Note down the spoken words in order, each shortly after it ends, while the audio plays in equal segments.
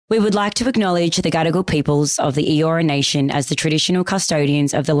We would like to acknowledge the Gadigal peoples of the Eora Nation as the traditional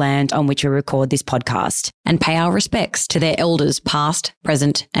custodians of the land on which we record this podcast, and pay our respects to their elders past,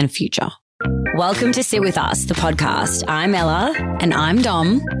 present and future. Welcome to Sit With Us, the podcast. I'm Ella. And I'm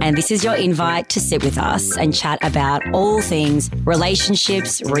Dom. And this is your invite to sit with us and chat about all things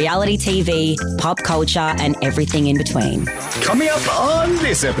relationships, reality TV, pop culture, and everything in between. Coming up on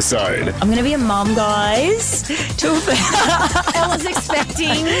this episode. I'm going to be a mum, guys. Ella's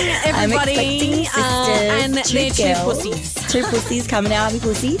expecting everybody. I'm expecting sisters, and they're two pussies. Two pussies coming out of the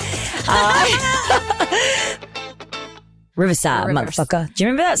pussy. Riverside, motherfucker. Do you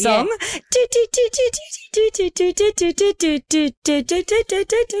remember that song?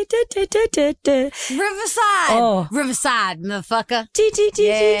 Riverside. Oh. Riverside, motherfucker.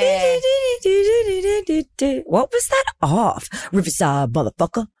 What was that off? Riverside,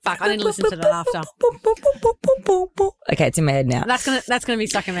 motherfucker. Fuck, I didn't listen to that after. Okay, it's in my head now. That's gonna be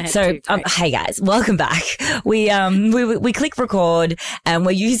stuck in my head So, too. hey guys, welcome back. We click record and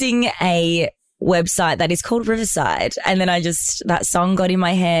we're using a website that is called Riverside. And then that song got in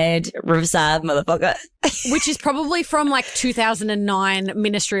my head, Riverside, motherfucker. Which is probably from like 2009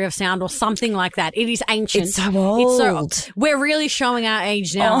 Ministry of Sound or something like that. It is ancient. It's so old. We're really showing our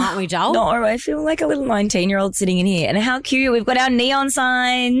age now, aren't we, Joel? No, I feel like a little 19-year-old sitting in here. And how cute. We've got our neon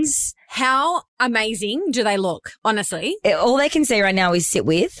signs. How amazing do they look, honestly? All they can see right now is sit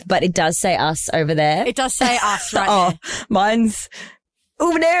with, but it does say us over there. It does say us right there. Mine's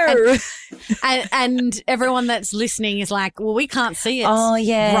over there. And everyone that's listening is like, well, we can't see it. Oh,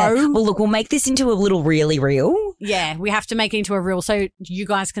 yeah. Bro. Well, look, we'll make this into a little really reel. Yeah, we have to make it into a reel so you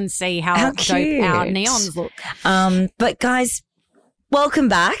guys can see how dope cute our neons look. But guys, welcome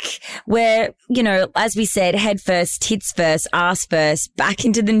back. We're, as we said, head first, tits first, ass first, back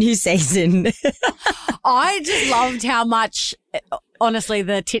into the new season. I just loved how much, honestly,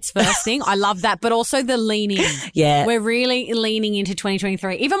 the tits first thing. I love that, but also the leaning. Yeah. We're really leaning into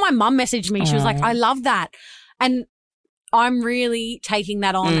 2023. Even my mum messaged me. She was like, I love that. And I'm really taking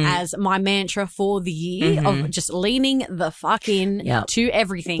that on as my mantra for the year of just leaning the fuck in to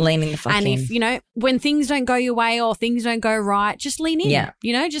everything. Leaning the fuck in. And if, when things don't go your way or things don't go right, just lean in. Yeah.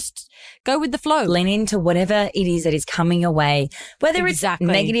 Just go with the flow. Lean into whatever it is that is coming your way. Whether it's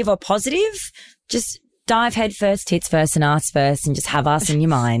negative or positive, just dive head first, tits first and ass first and just have us in your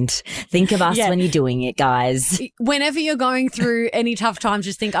mind. Think of us when you're doing it, guys. Whenever you're going through any tough times,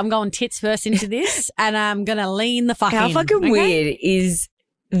 just think, I'm going tits first into this and I'm going to lean the fuck in. How fucking weird is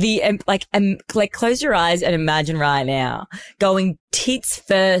the, close your eyes and imagine right now going tits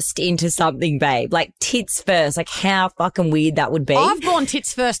first into something, babe. Like tits first. Like how fucking weird that would be. I've gone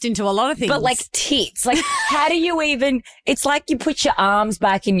tits first into a lot of things. But like tits, like how do you even, it's like you put your arms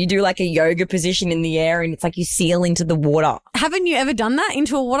back and you do like a yoga position in the air and it's like you seal into the water. Haven't you ever done that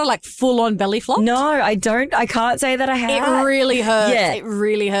into a water, like full on belly flop? No, I don't. I can't say that I have. It really hurts. Yeah. It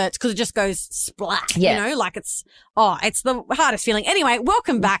really hurts because it just goes splat. Yeah. Like it's the hardest feeling. Anyway,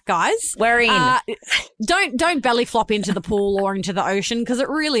 welcome back, guys. We're in. Don't belly flop into the pool or into the ocean because it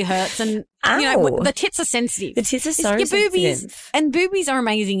really hurts and the tits are sensitive. The tits are so your sensitive. Boobies and boobies are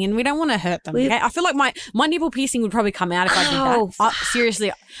amazing and we don't want to hurt them. Okay? I feel like my nipple piercing would probably come out if I did that.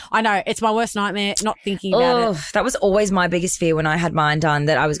 Seriously, I know it's my worst nightmare not thinking about it. That was always my biggest fear when I had mine done,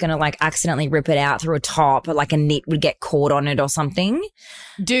 that I was going to accidentally rip it out through a top or like a knit would get caught on it or something.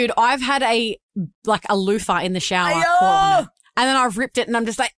 Dude, I've had a loofah in the shower caught on it, and then I've ripped it and I'm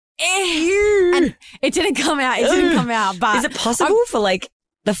just like, and it didn't come out. It didn't come out. But is it possible for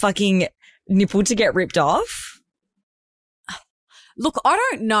the fucking nipple to get ripped off? Look, I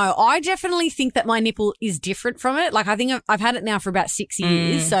don't know. I definitely think that my nipple is different from it. I think I've had it now for about 6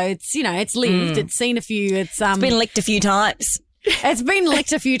 years, so it's it's lived. It's seen a few. It's been licked a few times. It's been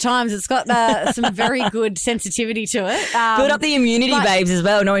licked a few times. It's got some very good sensitivity to it. Build up the immunity, babes, as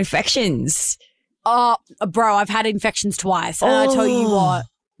well. No infections. Oh, bro, I've had infections twice. And I tell you what,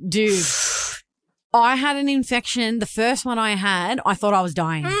 dude, I had an infection. The first one I had, I thought I was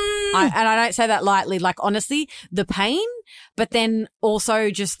dying. And I don't say that lightly. Honestly, the pain, but then also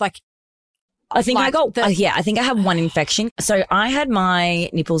just I think I think I had one infection. So I had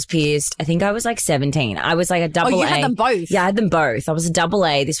my nipples pierced. I think I was 17. I was a double A. Oh, you had them both? Yeah, I had them both. I was a double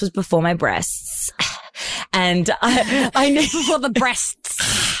A. This was before my breasts. And I before the breasts.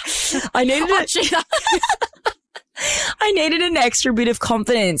 I needed an extra bit of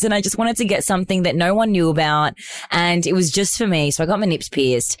confidence and I just wanted to get something that no one knew about and it was just for me. So I got my nips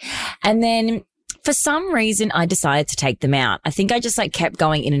pierced and then for some reason I decided to take them out. I think I just kept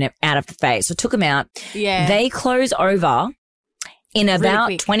going in and out of the face. So I took them out. Yeah. They close over in about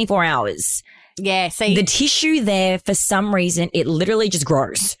really 24 hours. Yeah. See, the tissue there for some reason, it literally just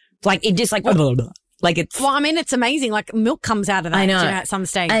grows. Like it just like it's. Well, I mean, it's amazing. Like milk comes out of that. I know. At some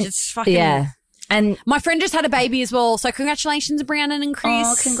stage, And- it's fucking. Yeah. And My friend just had a baby as well. So congratulations, Brianna and Chris.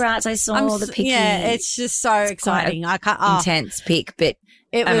 oh, congrats! I saw the pic. Yeah, it's just so exciting. I can't. Intense pic, but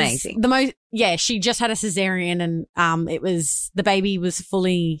It was amazing. the most. Yeah, she just had a cesarean, and it was the baby was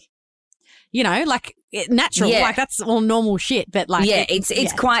fully, like natural. Yeah. Like that's all normal shit. But like, yeah,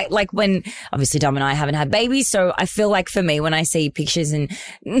 it's quite like when obviously Dom and I haven't had babies, so I feel like for me when I see pictures and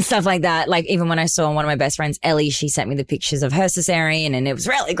stuff like that, like even when I saw one of my best friends, Ellie, she sent me the pictures of her cesarean and it was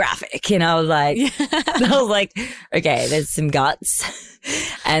really graphic, and I was like, okay, there's some guts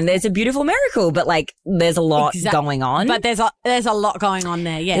and there's a beautiful miracle, but like there's a lot going on. But there's a lot going on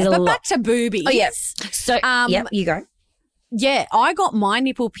there. Yeah, There's a but lot. back to boobies. Oh yes, so yep, you go. Yeah, I got my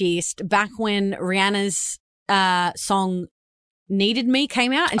nipple pierced back when Rihanna's song "Needed Me"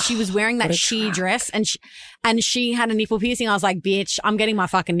 came out, and she was wearing that sheer dress, and she had a nipple piercing. I was like, "Bitch, I'm getting my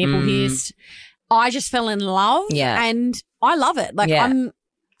fucking nipple pierced." I just fell in love, and I love it. Like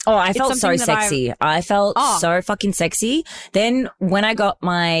I felt so something that sexy. I felt so fucking sexy. Then when I got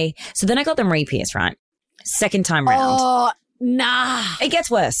then I got them re-pierced, right? Second time round. Oh, nah. It gets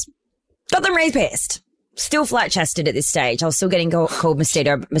worse. Got them re-pierced. Still flat-chested at this stage. I was still getting called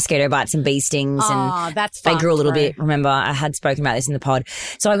mosquito bites and bee stings, and that's they fucked, grew a little bro. bit. Remember, I had spoken about this in the pod.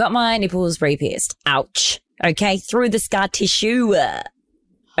 So I got my nipples re-pierced. Ouch. Okay, through the scar tissue.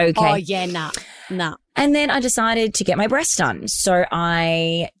 Okay. Oh yeah, nah. And then I decided to get my breasts done. So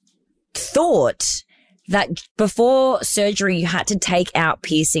I thought that before surgery you had to take out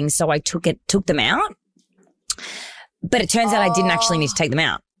piercings, so I took them out. But it turns out I didn't actually need to take them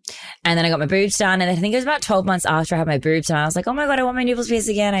out. And then I got my boobs done, and I think it was about 12 months after I had my boobs done, I was like, oh my God, I want my nipples pierced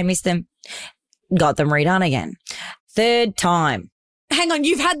again. I missed them. Got them redone again. Third time. Hang on,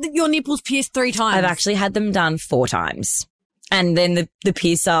 you've had your nipples pierced 3 times. I've actually had them done 4 times. And then the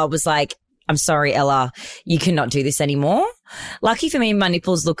piercer was like, I'm sorry, Ella, you cannot do this anymore. Lucky for me, my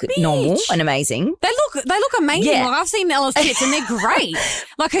nipples look normal and amazing. They look amazing. Yeah. Like I've seen Ella's tits and they're great.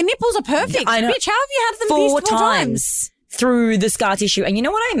 Like her nipples are perfect. I know. Bitch, how have you had them 4 pierced 4 times? through the scar tissue. And you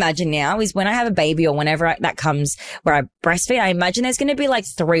know what I imagine now is when I have a baby or whenever that comes where I breastfeed, I imagine there's going to be like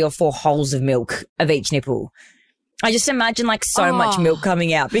 3 or 4 holes of milk of each nipple. I just imagine like so much milk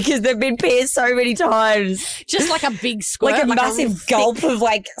coming out because they've been pierced so many times. Just like a big squirt. Like a massive gulp of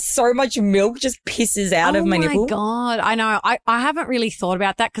like so much milk just pisses out of my nipple. Oh my God. I know. I haven't really thought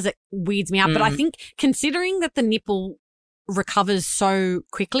about that because it weirds me out. But I think considering that the nipple recovers so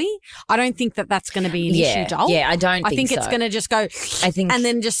quickly, I don't think that that's going to be an issue, doll. Yeah, I think it's so. going to just go and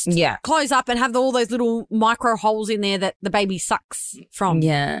then just close up and have all those little micro holes in there that the baby sucks from.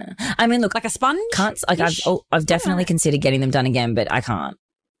 Yeah. I mean, look, like a sponge? I've definitely considered getting them done again, but I can't.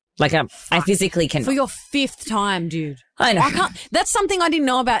 Like I physically cannot. For your 5th time, dude. I know. I can't. That's something I didn't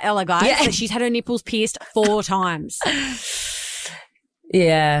know about Ella, guys. Yeah. That she's had her nipples pierced 4 times.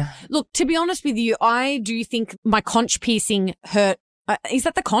 Yeah. Look, to be honest with you, I do think my conch piercing hurt. Is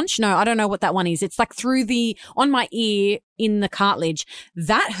that the conch? No, I don't know what that one is. It's like on my ear in the cartilage.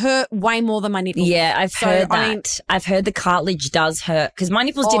 That hurt way more than my nipples. Yeah, I've heard that. I've heard the cartilage does hurt because my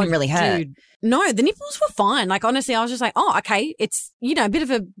nipples didn't really hurt. Dude. No, the nipples were fine. Like, honestly, I was just like, oh, okay. It's, a bit of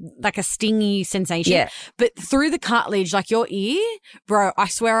a stingy sensation. Yeah. But through the cartilage, like your ear, bro, I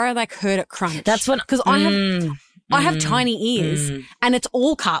swear I like heard it crunch. That's when, because I have tiny ears and it's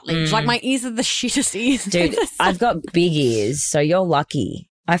all cartilage. Like my ears are the shittest ears. Dude, I've got big ears, so you're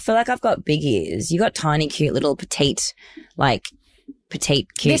lucky. I feel like I've got big ears. You got tiny, cute little petite,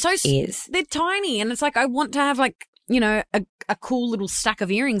 cute ears. They're tiny and it's like I want to have like, a cool little stack of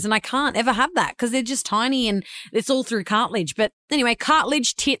earrings and I can't ever have that because they're just tiny and it's all through cartilage. But anyway,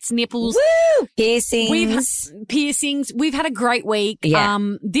 cartilage, tits, nipples. Woo! Piercings. We've had a great week. Yeah.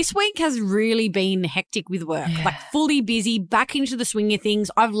 This week has really been hectic with work, like fully busy, back into the swing of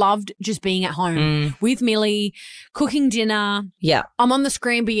things. I've loved just being at home with Millie, cooking dinner. Yeah. I'm on the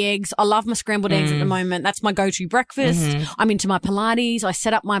scrambled eggs. I love my scrambled eggs at the moment. That's my go-to breakfast. I'm into my Pilates. I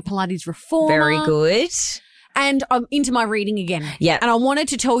set up my Pilates reformer. Very good. And I'm into my reading again. Yeah. And I wanted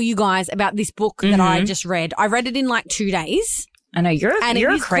to tell you guys about this book that I just read. I read it in like 2 days. I know you're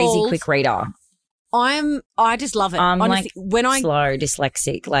a crazy quick reader. I just love it. I'm honestly, slow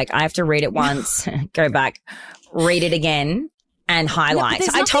dyslexic. Like I have to read it once, go back, read it again and highlight.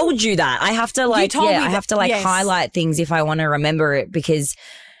 I told you that. I have to highlight things if I want to remember it because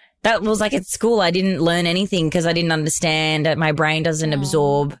that was like at school. I didn't learn anything because I didn't understand. My brain doesn't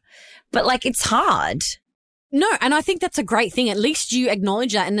absorb. But like it's hard. No, and I think that's a great thing. At least you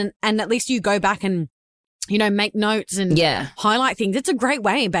acknowledge that and at least you go back and make notes and highlight things. It's a great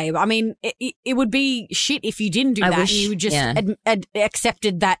way, babe. I mean, it would be shit if you didn't do that and you just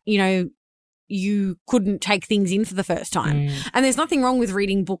accepted that, you couldn't take things in for the first time. And there's nothing wrong with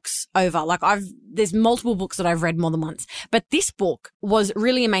reading books over. Like there's multiple books that I've read more than once, but this book was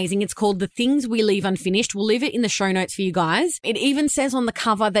really amazing. It's called The Things We Leave Unfinished. We'll leave it in the show notes for you guys. It even says on the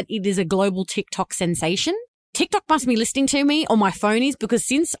cover that it is a global TikTok sensation. TikTok must be listening to me, or my phone is, because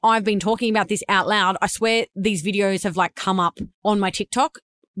since I've been talking about this out loud, I swear these videos have come up on my TikTok.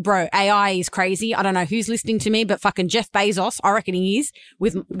 Bro, AI is crazy. I don't know who's listening to me, but fucking Jeff Bezos, I reckon he is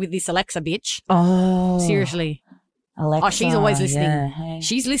with this Alexa bitch. Oh. Seriously. Alexa. Oh, she's always listening. Yeah, hey.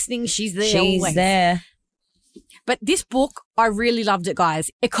 She's listening. She's there She's always. there. But this book, I really loved it,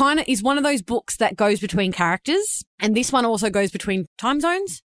 guys. It kind of is one of those books that goes between characters, and this one also goes between time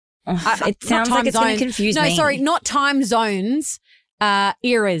zones. It sounds like it's going to confuse me. No, sorry, not time zones.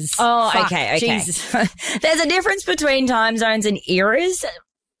 Eras. Oh, Fuck, okay. Jesus. There's a difference between time zones and eras.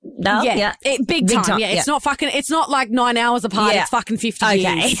 No, yeah. Big time. Yeah, it's not fucking. It's not like 9 hours apart. Yeah. It's fucking 50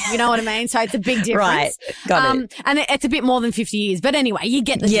 years. You know what I mean? So it's a big difference. Right. Got it. And it's a bit more than 50 years. But anyway, you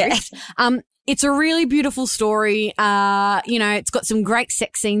get the drift. It's a really beautiful story. It's got some great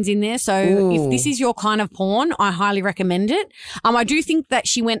sex scenes in there. So if this is your kind of porn, I highly recommend it. I do think that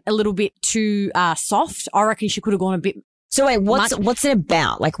she went a little bit too soft. I reckon she could have gone a bit. So wait, what's it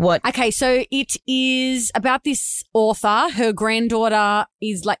about? Like what? Okay, so it is about this author. Her granddaughter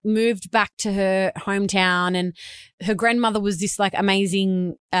is moved back to her hometown, and her grandmother was this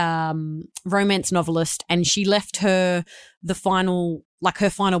amazing romance novelist, and she left her her final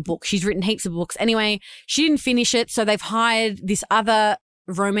book. She's written heaps of books. Anyway, she didn't finish it, so they've hired this other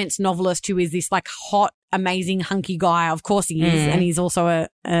romance novelist who is this hot, amazing, hunky guy. Of course he is, and he's also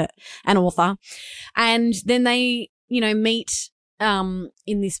an author. And then they meet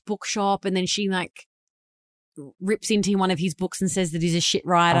in this bookshop, and then she rips into one of his books and says that he's a shit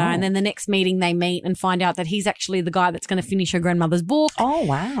writer. And then the next meeting they meet and find out that he's actually the guy that's going to finish her grandmother's book. Oh,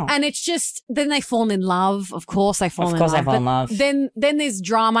 wow. And it's just, then they fall in love. Of course they fall in love. Of course they fall in love. Then there's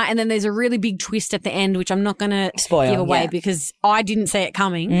drama, and then there's a really big twist at the end, which I'm not going to spoil, give away because I didn't see it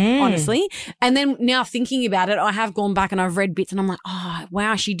coming, honestly. And then now thinking about it, I have gone back and I've read bits and I'm like, oh,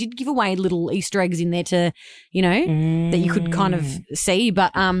 wow, she did give away little Easter eggs in there to, that you could kind of see.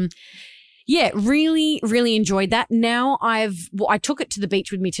 But, yeah, really, really enjoyed that. Now I took it to the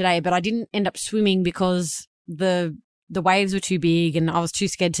beach with me today, but I didn't end up swimming because the waves were too big and I was too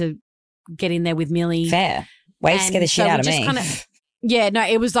scared to get in there with Millie. Fair. Waves scare the shit out of me.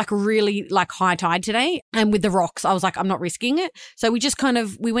 It was really high tide today, and with the rocks, I was like, I'm not risking it. So we just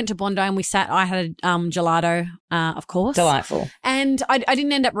we went to Bondi and we sat. I had gelato, of course. Delightful. And I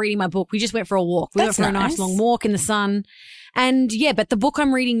didn't end up reading my book. We just went for a walk. We went for a nice long walk in the sun. And yeah, but the book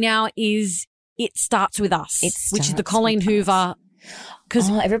I'm reading now is It Starts With Us, which is the Colleen Hoover. Because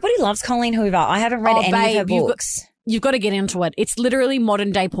everybody loves Colleen Hoover. I haven't read any of her books. You've got to get into it. It's literally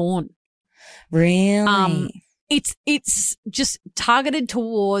modern day porn. Really? It's just targeted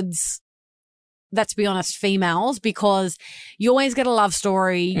towards, let's be honest, females, because you always get a love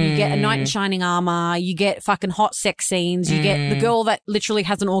story. You get a knight in shining armor. You get fucking hot sex scenes. You get the girl that literally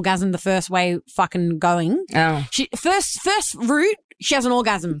has an orgasm the first way fucking going. Oh. She first route, she has an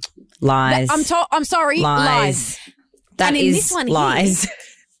orgasm. Lies. I'm sorry. Lies. That is this one lies. Here,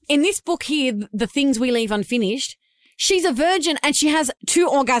 in this book here, The Things We Leave Unfinished, she's a virgin and she has 2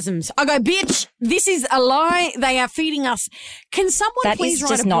 orgasms. I go, bitch, this is a lie. They are feeding us. Can someone please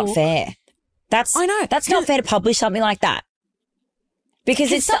write a book? That is just not fair. I know. That's not fair to publish something like that. Because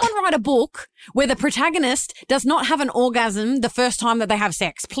can someone write a book where the protagonist does not have an orgasm the first time that they have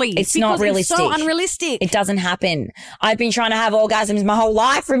sex, please? It's not realistic. It's so unrealistic. It doesn't happen. I've been trying to have orgasms my whole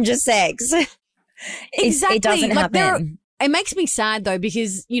life from just sex. Exactly. It doesn't happen. It makes me sad though,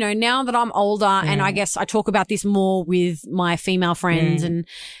 because, now that I'm older and I guess I talk about this more with my female friends and,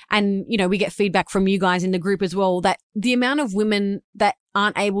 we get feedback from you guys in the group as well, that the amount of women that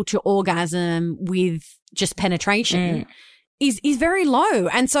aren't able to orgasm with just penetration is very low.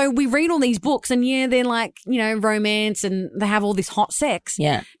 And so we read all these books and they're romance and they have all this hot sex.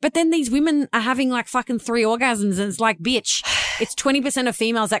 Yeah. But then these women are having fucking 3 orgasms and it's like, bitch, it's 20% of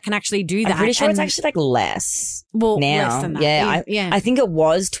females that can actually do that. I'm pretty sure it's actually less. Well, now. Less than that. Yeah. I think it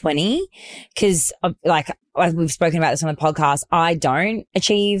was 20 because we've spoken about this on the podcast. I don't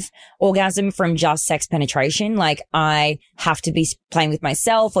achieve orgasm from just sex penetration. I have to be playing with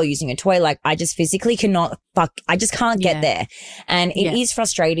myself or using a toy. I just physically cannot I just can't get there. And it is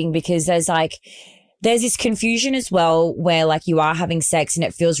frustrating because there's there's this confusion as well where like you are having sex and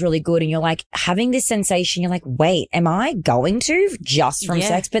it feels really good and you're like having this sensation. You're like, wait, am I going to just from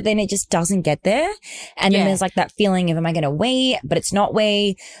sex? But then it just doesn't get there. And then there's like that feeling of, am I going to wee? But it's not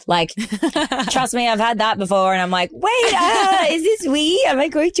wee. Like, trust me, I've had that before and I'm like, wait, is this wee? Am I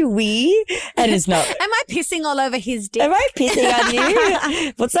going to wee? And it's not. Am I pissing all over his dick? Am I pissing on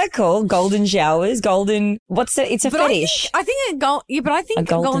you? What's that called? Golden showers? It's a fetish. I think a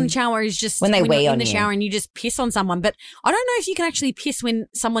golden shower is just when they wee you're on in the you. shower and you just piss on someone. But I don't know if you can actually piss when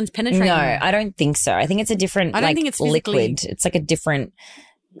someone's penetrating. No, you. I don't think so. I think it's a different, I don't think it's physically liquid. It's like a different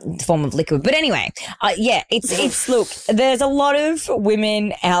form of liquid. But anyway, it's look, there's a lot of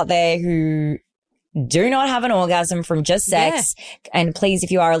women out there who do not have an orgasm from just sex. And please,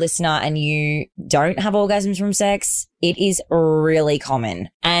 if you are a listener and you don't have orgasms from sex, it is really common.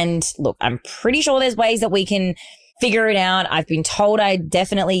 And look, I'm pretty sure there's ways that we can figure it out. I've been told I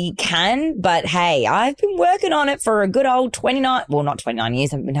definitely can, but hey, I've been working on it for a good old 29, well, not 29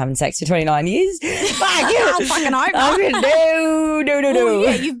 years. I've been having sex for 29 years. I'll fucking hope not. No. Well,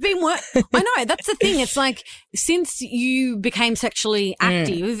 yeah, you've been I know, that's the thing. It's like, since you became sexually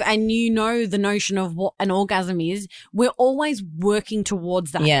active and you know the notion of what an orgasm is, we're always working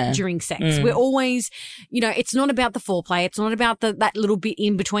towards that during sex. We're always, it's not about the foreplay. It's not about that little bit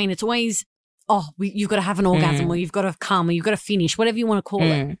in between. It's always, you've got to have an orgasm or you've got to come or you've got to finish, whatever you want to call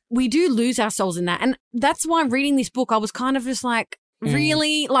it. We do lose ourselves in that. And that's why reading this book, I was kind of just like,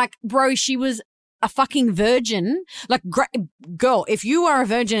 really? Like, bro, she was a fucking virgin. Like, girl, if you are a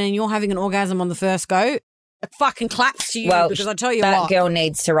virgin and you're having an orgasm on the first go, it fucking claps to you, because I tell you that what. girl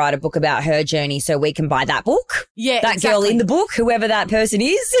needs to write a book about her journey so we can buy that book. Yeah, that girl in the book, whoever that person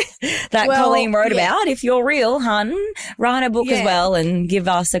is, that Colleen wrote about. If you're real, hun, write a book as well and give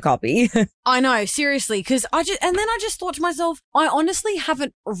us a copy. I know, seriously, because I just thought to myself, I honestly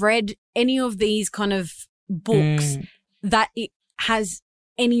haven't read any of these kind of books that it has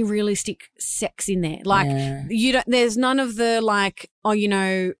any realistic sex in there. Like there's none of the like,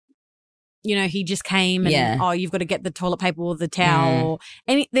 he just came and, you've got to get the toilet paper or the towel.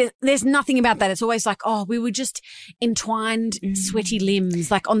 And there's nothing about that. It's always like, we were just entwined sweaty limbs,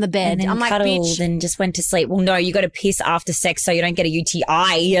 like on the bed. And then I'm like, cuddled bitch. and just went to sleep. Well, no, you got to piss after sex so you don't get a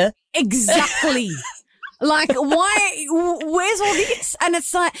UTI. Exactly. Like, why, where's all this? And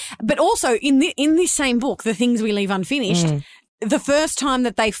it's like, but also in this same book, The Things We Leave Unfinished, the first time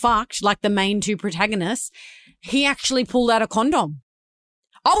that they fucked, like the main two protagonists, he actually pulled out a condom.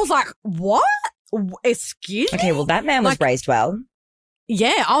 I was like, what? Excuse me? Okay, well, that man was raised well.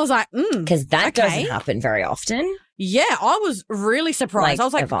 Yeah, I was like, because that doesn't happen very often. Yeah, I was really surprised. I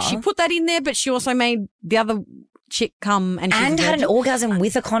was like, ever. She put that in there, but she also made the other chick come and had an orgasm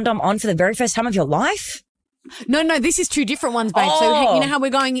with a condom on for the very first time of your life? No, this is two different ones, babe. So, you know how we're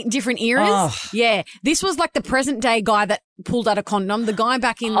going in different eras? Oh. Yeah. This was like the present day guy that pulled out a condom. The guy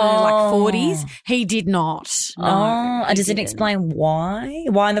back in the 40s, he did not. No, does it explain why?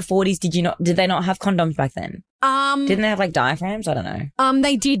 Why in the 40s did they not have condoms back then? Didn't they have like diaphragms? I don't know.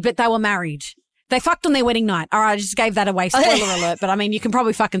 They did, but they were married. They fucked on their wedding night. All right, I just gave that away. Spoiler alert. But I mean, you can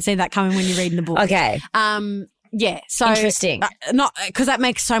probably fucking see that coming when you're reading the book. Okay. Yeah, so interesting. Not because that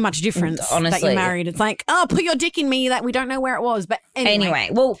makes so much difference. Honestly, that you're married. It's like, put your dick in me. That we don't know where it was, but anyway.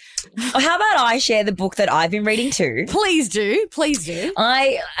 Well, how about I share the book that I've been reading too? Please do.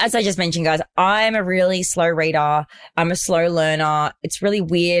 As I just mentioned, guys, I'm a really slow reader. I'm a slow learner. It's really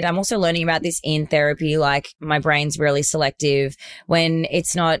weird. I'm also learning about this in therapy. Like, my brain's really selective when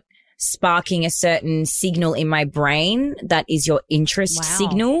it's not sparking a certain signal in my brain that is your interest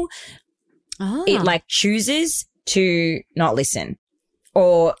signal. It like chooses to not listen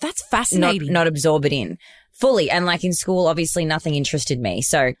or that's fascinating. Not absorb it in fully. And like in school, obviously nothing interested me.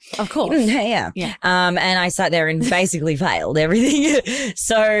 So of course. Yeah. And I sat there and basically failed everything.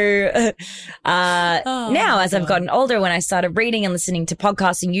 So, now as I've gotten older, when I started reading and listening to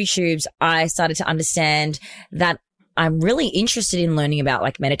podcasts and YouTubes, I started to understand that I'm really interested in learning about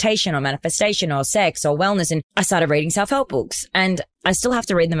like meditation or manifestation or sex or wellness. And I started reading self-help books, and I still have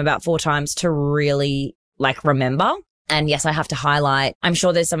to read them about 4 times to really like remember. And yes, I have to highlight. I'm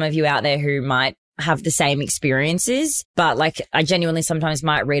sure there's some of you out there who might have the same experiences, but like I genuinely sometimes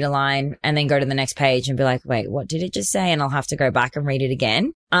might read a line and then go to the next page and be like, wait, what did it just say? And I'll have to go back and read it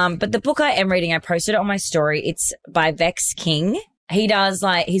again. But the book I am reading, I posted it on my story. It's by Vex King.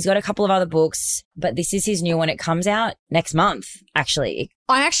 He's got a couple of other books, but this is his new one. It comes out next month, actually.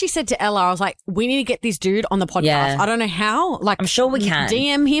 I actually said to Ella, I was like, we need to get this dude on the podcast. Yeah. I don't know how. Like, I'm sure we can.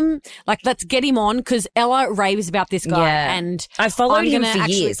 DM him. Like, let's get him on, because Ella raves about this guy. Yeah. And I've followed him for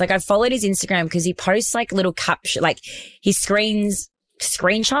years. Like, I've followed his Instagram because he posts like little caption, like he screens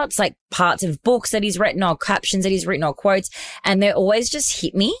screenshots, like parts of books that he's written or captions that he's written or quotes, and they always just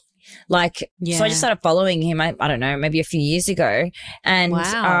hit me. Like, so I just started following him, I don't know, maybe a few years ago. And,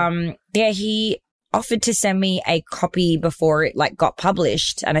 he offered to send me a copy before it like got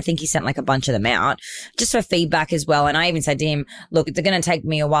published. And I think he sent like a bunch of them out just for feedback as well. And I even said to him, look, it's going to take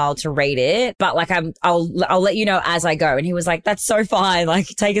me a while to read it, but like I'll let you know as I go. And he was like, that's so fine. Like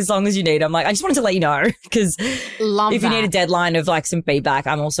take as long as you need. I'm like, I just wanted to let you know because if you need a deadline of like some feedback,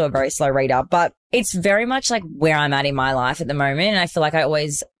 I'm also a very slow reader, but it's very much like where I'm at in my life at the moment. And I feel like I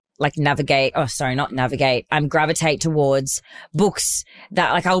always gravitate towards books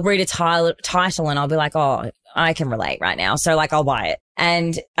that like I'll read a title and I'll be like, oh, I can relate right now. So like I'll buy it.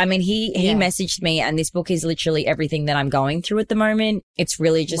 And I mean, he messaged me and this book is literally everything that I'm going through at the moment. It's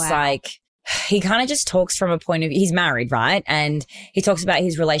really just like, he kind of just talks from a point of view. He's married, right? And he talks about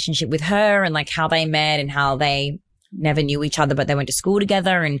his relationship with her and like how they met and how they never knew each other, but they went to school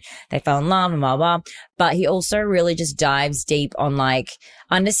together and they fell in love and blah, blah. But he also really just dives deep on like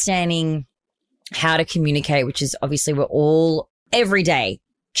understanding how to communicate, which is obviously we're all every day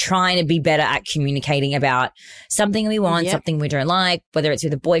trying to be better at communicating about something we want, something we don't like, whether it's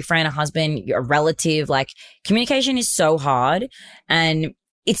with a boyfriend, a husband, a relative. Like communication is so hard and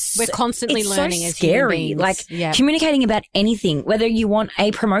we're constantly learning as human beings. Like communicating about anything, whether you want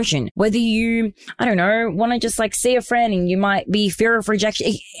a promotion, whether you, I don't know, want to just like see a friend and you might be fear of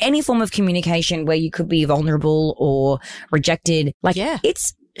rejection, any form of communication where you could be vulnerable or rejected. Like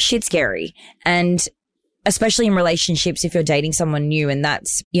it's shit scary. And especially in relationships, if you're dating someone new, and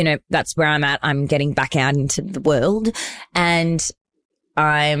that's where I'm at. I'm getting back out into the world and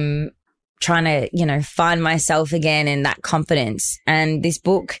I'm trying to, find myself again and that confidence. And this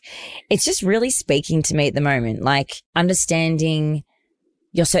book, it's just really speaking to me at the moment, like understanding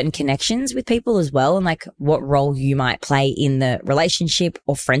your certain connections with people as well and like what role you might play in the relationship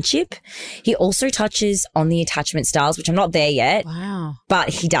or friendship. He also touches on the attachment styles, which I'm not there yet. Wow. But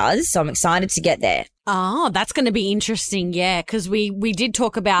he does. So I'm excited to get there. Oh, that's going to be interesting. Yeah. Because we did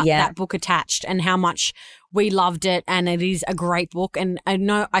talk about that book Attached and how much we loved it, and it is a great book. And I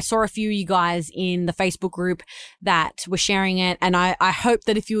know I saw a few of you guys in the Facebook group that were sharing it, and I hope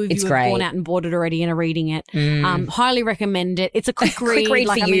that if you have gone out and bought it already and are reading it, highly recommend it. It's a quick read. Quick read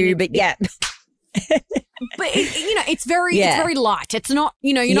like, for you, but yeah. But it's very light. It's not,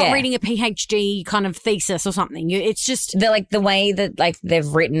 you're not reading a PhD kind of thesis or something. It's just the way that like they've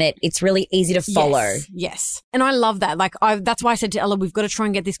written it. It's really easy to follow. Yes. And I love that. Like that's why I said to Ella, we've got to try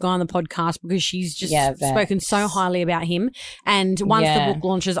and get this guy on the podcast because she's just spoken so highly about him. And once the book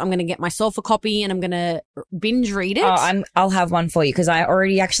launches, I'm going to get myself a copy and I'm going to binge read it. Oh, I'll have one for you because I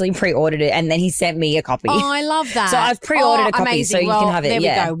already actually pre-ordered it and then he sent me a copy. Oh, I love that. So I've pre-ordered a copy, amazing. So you can have it. There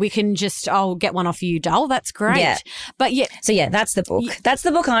we go. We can I'll get one off you, Dull. That's great. Yeah. But So that's the book. That's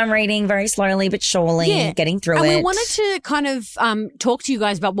the book I'm reading very slowly but surely, getting through it. And we wanted to kind of talk to you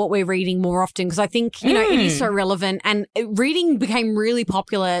guys about what we're reading more often because I think, it is so relevant, and reading became really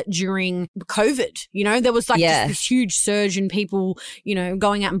popular during COVID. There was like just this huge surge in people,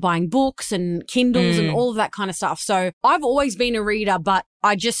 going out and buying books and Kindles and all of that kind of stuff. So I've always been a reader, but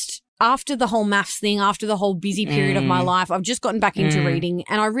I just after the whole maths thing, after the whole busy period of my life, I've just gotten back into reading,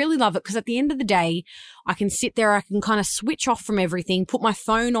 and I really love it because at the end of the day, I can sit there, I can kind of switch off from everything, put my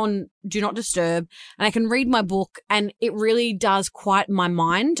phone on Do Not Disturb, and I can read my book, and it really does quiet my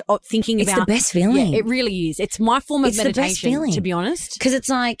mind thinking about. It's the best feeling. Yeah, it really is. It's my form of meditation, to be honest. Because it's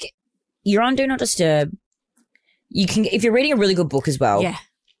like you're on Do Not Disturb. You can, if you're reading a really good book as well,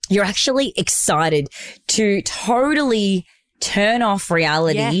 you're actually excited to totally turn off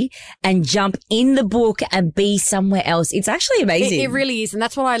reality and jump in the book and be somewhere else. It's actually amazing. It really is. And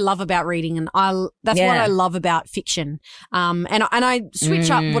that's what I love about reading. And that's what I love about fiction. And I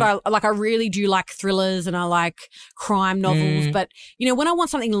switch up what I really do like thrillers and I like crime novels. But, when I want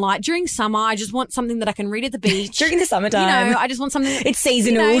something light during summer, I just want something that I can read at the beach. During the summertime. I just want something. It's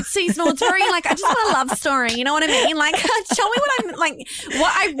seasonal. It's seasonal. It's very like, I just want a love story. You know what I mean? Like, show me what I'm like,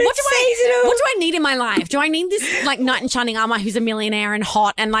 what do I need in my life? Do I need this like knight in shining armor who's a millionaire and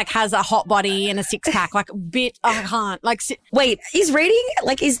hot and like has a hot body and a six pack? Like I can't like. Wait, is reading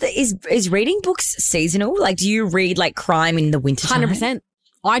like is reading books seasonal? Like, do you read like crime in the winter time? 100%.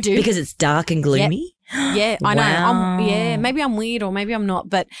 I do because it's dark and gloomy. Yeah, I know. Wow. Maybe I'm weird or maybe I'm not,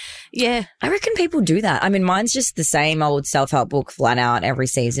 but yeah. I reckon people do that. I mean, mine's just the same old self-help book flat out every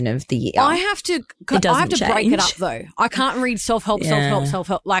season of the year. I have to break it up though. I can't read self-help,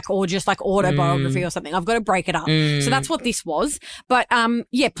 like, or just like autobiography or something. I've got to break it up. So that's what this was. But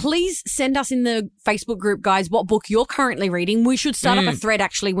please send us in the Facebook group, guys, what book you're currently reading. We should start up a thread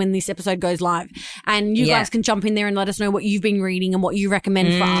actually when this episode goes live. And you guys can jump in there and let us know what you've been reading and what you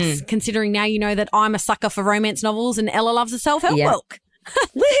recommend for us, considering now you know that I'm a sucker for romance novels and Ella loves a self-help book.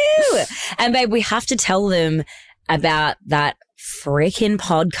 Woohoo! And babe, we have to tell them about that freaking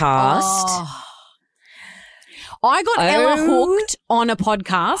podcast. Oh. I got Ella hooked on a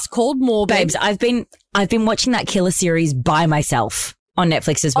podcast called Morbid. Babes, I've been watching that killer series by myself on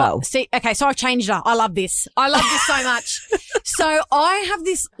Netflix as well. So I've changed it up. I love this. I love this so much. So I have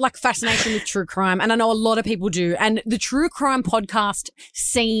this like fascination with true crime, and I know a lot of people do. And the true crime podcast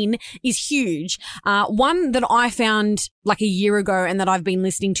scene is huge. One that I found like a year ago and that I've been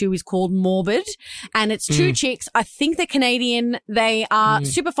listening to is called Morbid, and it's two chicks. I think they're Canadian. They are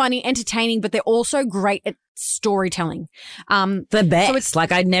super funny, entertaining, but they're also great at storytelling. The best. So it's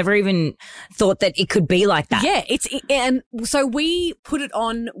like I'd never even thought that it could be like that. Yeah, and so we put it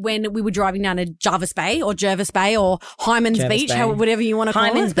on when we were driving down to Jervis Bay or Hyman's Beach, whatever you want to call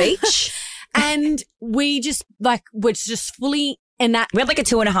Hyman's it. Beach. And we just we're just fully in that. We had like a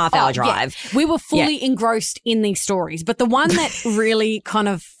 2.5 hour drive. Yeah. We were fully engrossed in these stories. But the one that really kind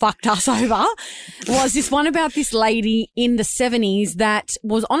of fucked us over was this one about this lady in the 70s that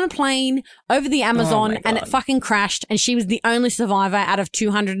was on a plane over the Amazon and it fucking crashed, and she was the only survivor out of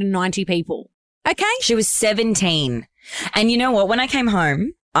 290 people. Okay? She was 17. And you know what? When I came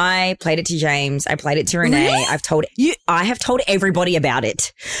home, I played it to James. I played it to Renee. Really? I have told everybody about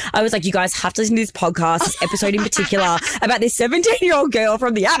it. I was like, you guys have to listen to this podcast, this episode in particular, about this 17-year-old girl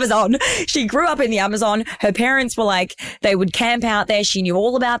from the Amazon. She grew up in the Amazon. Her parents were like, they would camp out there. She knew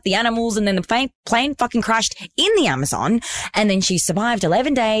all about the animals, and then the plane fucking crashed in the Amazon. And then she survived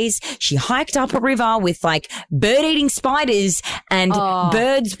 11 days. She hiked up a river with like bird-eating spiders and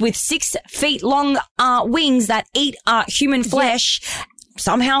birds with 6 feet long wings that eat human flesh.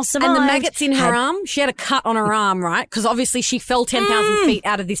 Somehow survived. And the maggots in her arm, she had a cut on her arm, right? Because obviously she fell 10,000 feet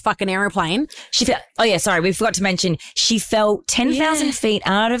out of this fucking aeroplane. She fell, we forgot to mention, she fell 10,000 feet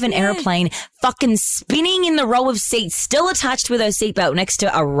out of an aeroplane, fucking spinning in the row of seats, still attached with her seatbelt next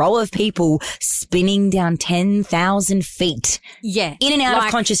to a row of people, spinning down 10,000 feet. Yeah. In and out of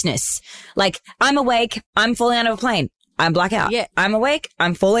consciousness. Like, I'm awake, I'm falling out of a plane. I'm blackout. Yeah. I'm awake.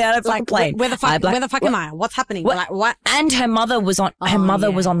 I'm falling out of a plane. Where the fuck am I? What's happening? What? Like, what? And her mother was on. Her mother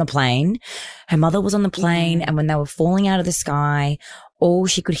was on the plane. Her mother was on the plane, and when they were falling out of the sky, all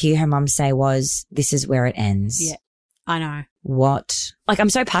she could hear her mum say was, "This is where it ends." Yeah, I know. What? Like,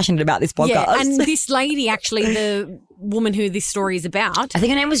 I'm so passionate about this podcast. Yeah, and this lady, actually, the woman who this story is about, I think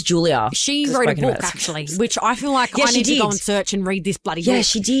her name was Julia. She wrote a book, actually, which I feel like I need to go and search and read this bloody book. Yeah,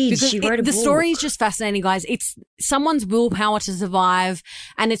 she did. Because she wrote a book. The story is just fascinating, guys. It's someone's willpower to survive,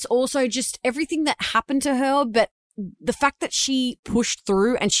 and it's also just everything that happened to her, but the fact that she pushed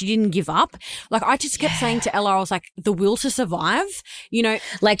through and she didn't give up. Like, I just kept saying to Ella, I was like, the will to survive, you know.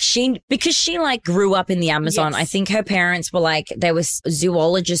 Like, because she like grew up in the Amazon. I think her parents were like, they were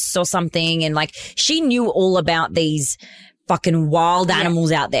zoologists or something. And like, she knew all about these fucking wild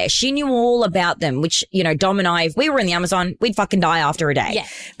animals out there. She knew all about them, which, you know, Dom and I, if we were in the Amazon, we'd fucking die after a day. Yeah.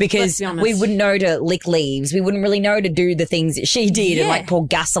 Because we wouldn't know to lick leaves. We wouldn't really know to do the things that she did and like pour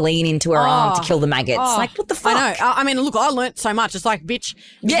gasoline into her arm to kill the maggots. Like, what the fuck? I know. I mean, look, I learnt so much. It's like, bitch,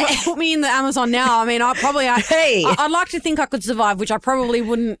 put me in the Amazon now. I mean, I'd like to think I could survive, which I probably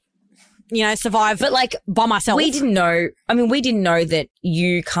wouldn't, you know, survive, but like by myself. We didn't know that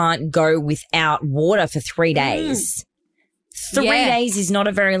you can't go without water for 3 days. 3 days is not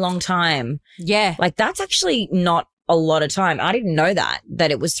a very long time. Yeah. Like, that's actually not a lot of time. I didn't know that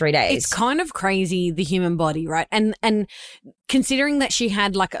it was 3 days. It's kind of crazy, the human body, right? And considering that she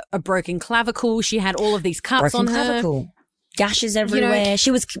had like a broken clavicle, she had all of these cuts on her. Gashes everywhere. You know,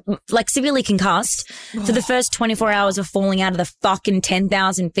 she was like severely concussed for the first 24 hours of falling out of the fucking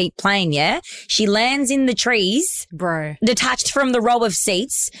 10,000 feet plane, yeah? She lands in the trees. Bro. Detached from the row of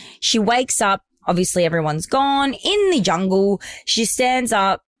seats. She wakes up. Obviously, everyone's gone in the jungle. She stands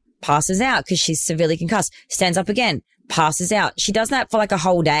up, passes out because she's severely concussed. Stands up again, passes out. She does that for like a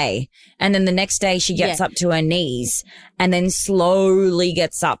whole day. And then the next day she gets up to her knees and then slowly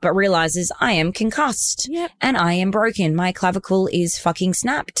gets up, but realizes I am concussed and I am broken. My clavicle is fucking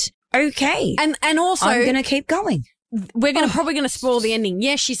snapped. Okay. And also, I'm going to keep going. We're probably going to spoil the ending.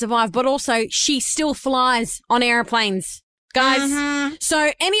 Yes, she survived, but also she still flies on airplanes. guys.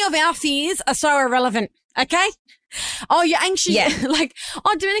 So any of our fears are so irrelevant, okay? Oh, you're anxious. Yeah. Like,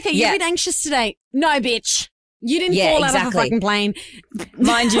 oh, Dominica, you're a bit anxious today. No, bitch. You didn't fall out of a fucking plane.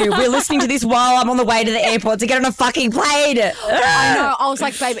 Mind you, we're listening to this while I'm on the way to the airport to get on a fucking plane. I know. I was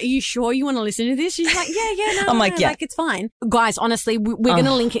like, babe, are you sure you want to listen to this? She's like, yeah, no. I'm like, yeah. Like, it's fine. Guys, honestly, we're going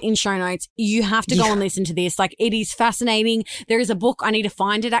to link it in show notes. You have to go and listen to this. Like, it is fascinating. There is a book. I need to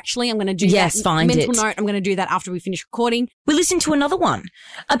find it, actually. I'm going to do that. Find mental it. note. I'm going to do that after we finish recording. We listened to another one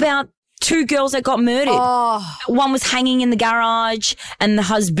about 2 girls that got murdered. Oh. One was hanging in the garage and the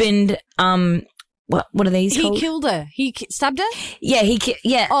husband, what are these called? He killed her. He stabbed her? Yeah,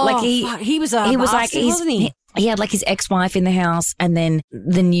 fuck. He was bastard, wasn't he? He had like his ex-wife in the house and then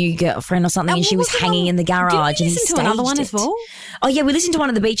the new girlfriend or something, and she was hanging in the garage. Did we and listen to another one as well? Oh yeah, we listened to one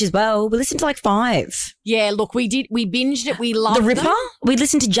at the beach as well. We listened to like 5. Yeah, look, we did. We binged it. We loved The Ripper. them. We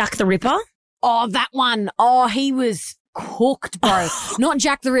listened to Jack the Ripper. Oh, that one. Oh, he was cooked, bro. Not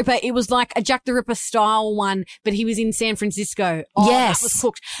Jack the Ripper. It was like a Jack the Ripper style one, but he was in San Francisco. Oh, yes. That was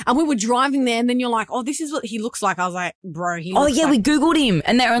cooked. And we were driving there and then you're like, oh, this is what he looks like. I was like, bro, he Oh looks yeah, like- we Googled him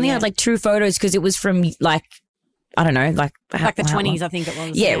and they only had like 2 photos because it was from like, I don't know, like the how 20s, long? I think it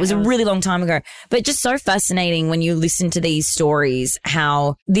was. Yeah, it was a really long time ago. But just so fascinating when you listen to these stories,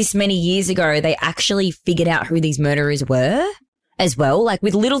 how this many years ago they actually figured out who these murderers were as well, like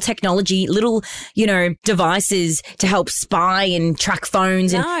with little technology, little, devices to help spy and track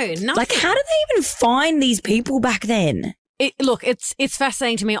phones. No, nothing. Like, how did they even find these people back then? Look, it's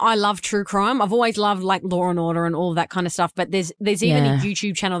fascinating to me. I love true crime. I've always loved like Law and Order and all of that kind of stuff. But there's even a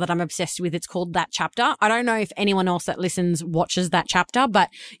YouTube channel that I'm obsessed with. It's called That Chapter. I don't know if anyone else that listens watches That Chapter, but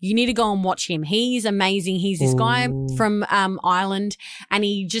you need to go and watch him. He's amazing. He's this guy from Ireland, and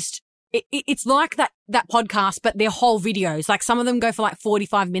he just. It's like that podcast, but they're whole videos. Like some of them go for like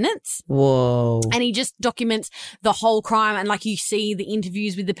 45 minutes. Whoa. And he just documents the whole crime and like you see the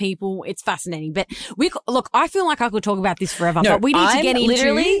interviews with the people. It's fascinating. But look, I feel like I could talk about this forever, but we need to get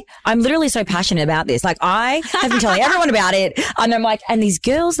into. I'm literally so passionate about this. Like I have been telling everyone about it. And I'm like, and these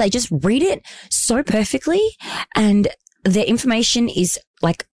girls, they just read it so perfectly and their information is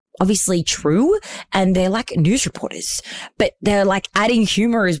like obviously true and they're like news reporters, but they're like adding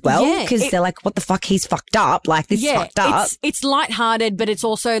humor as well because they're like, what the fuck, he's fucked up. Like this is fucked up. It's lighthearted, but it's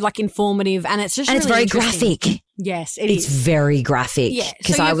also like informative and it's just and really it's very graphic. Yes, it's very graphic. Yeah.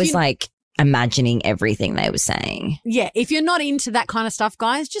 Because I was like imagining everything they were saying. Yeah. If you're not into that kind of stuff,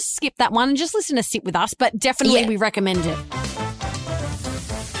 guys, just skip that one and just listen to Sit With Us, but definitely we recommend it.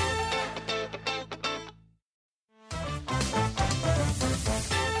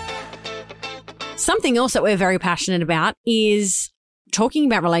 Something else that we're very passionate about is talking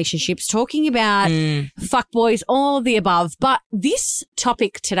about relationships, talking about fuckboys, all of the above. But this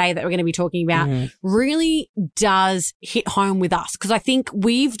topic today that we're going to be talking about really does hit home with us because I think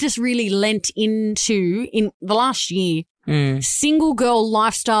we've just really lent into, in the last year, single girl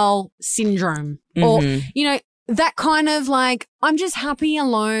lifestyle syndrome or, that kind of like, I'm just happy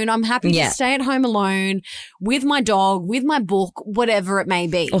alone. I'm happy to stay at home alone with my dog, with my book, whatever it may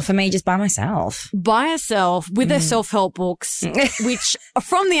be. Or for me, just by myself. By herself with her self-help books, which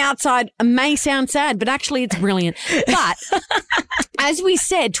from the outside may sound sad, but actually it's brilliant. But as we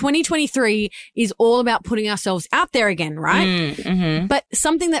said, 2023 is all about putting ourselves out there again, right? But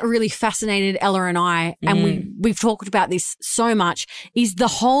something that really fascinated Ella and I, and we've talked about this so much, is the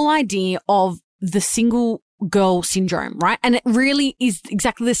whole idea of the single girl syndrome, right? And it really is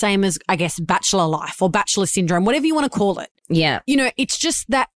exactly the same as, I guess, bachelor life or bachelor syndrome, whatever you want to call it. Yeah. It's just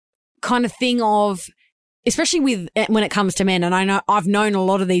that kind of thing of, especially when it comes to men, and I know I've known a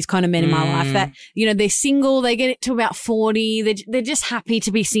lot of these kind of men in my life that, they're single, they get it to about 40, they're just happy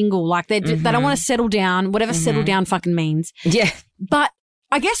to be single. Like they don't want to settle down, whatever settle down fucking means. Yeah. But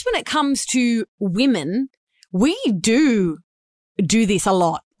I guess when it comes to women, we do this a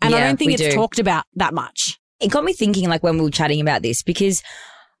lot. And I don't think it's talked about that much. It got me thinking, like, when we were chatting about this, because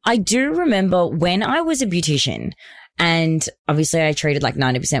I do remember when I was a beautician and obviously I treated like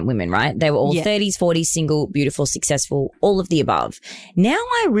 90% women, right? They were all 30s, 40s, single, beautiful, successful, all of the above. Now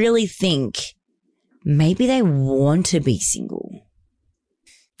I really think maybe they want to be single.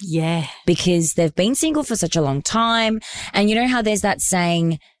 Yeah. Because they've been single for such a long time. And you know how there's that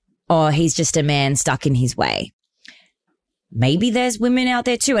saying, oh, he's just a man stuck in his way. Maybe there's women out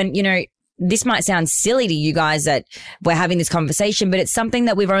there too. And, this might sound silly to you guys that we're having this conversation, but it's something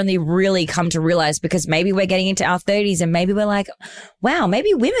that we've only really come to realize because maybe we're getting into our 30s and maybe we're like, wow,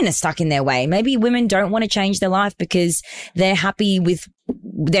 maybe women are stuck in their way. Maybe women don't want to change their life because they're happy with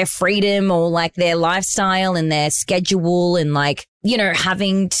their freedom or like their lifestyle and their schedule and like, you know,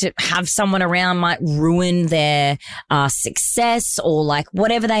 having to have someone around might ruin their success or like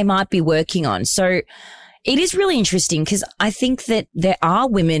whatever they might be working on. So it is really interesting because I think that there are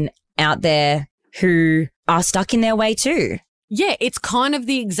women out there who are stuck in their way too. Yeah, it's kind of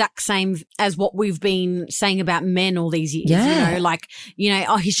the exact same as what we've been saying about men all these years. Yeah. You know, like, you know,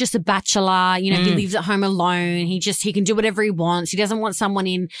 oh, he's just a bachelor. You know, he lives at home alone. He can do whatever he wants. He doesn't want someone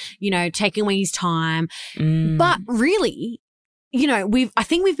in, you know, taking away his time. But really, you know, I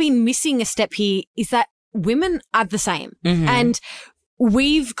think we've been missing a step here is that women are the same. And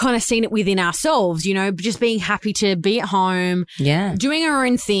we've kind of seen it within ourselves, you know, just being happy to be at home, doing our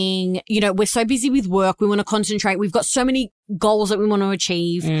own thing. You know, we're so busy with work. We want to concentrate. We've got so many goals that we want to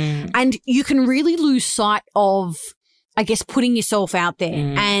achieve. And you can really lose sight of, I guess, putting yourself out there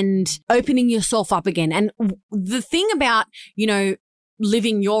and opening yourself up again. And the thing about, you know,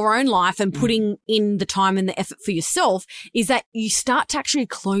 living your own life and putting in the time and the effort for yourself is that you start to actually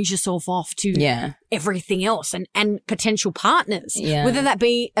close yourself off to everything else and potential partners, whether that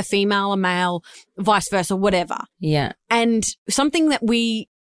be a female, a male, vice versa, whatever. Yeah. And something that we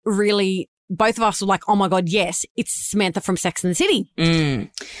really, both of us were like, oh my God, yes, it's Samantha from Sex and the City.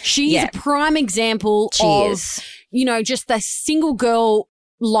 She is a prime example of, you know, just the single girl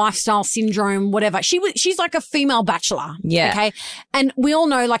lifestyle syndrome, whatever. She's like a female bachelor. Yeah. Okay. And we all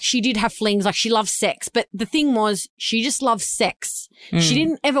know, like, she did have flings, like, she loves sex. But the thing was, she just loves sex. She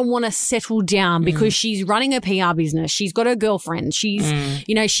didn't ever want to settle down because she's running a PR business. She's got her girlfriend. She's,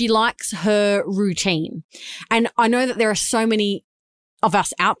 you know, she likes her routine. And I know that there are so many of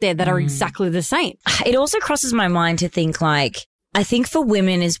us out there that are exactly the same. It also crosses my mind to think, like, I think for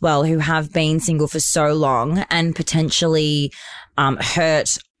women as well who have been single for so long and potentially hurt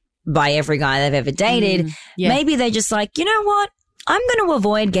by every guy they've ever dated, maybe they're just like, you know what? I'm going to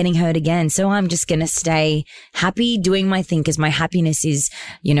avoid getting hurt again. So I'm just going to stay happy doing my thing because my happiness is,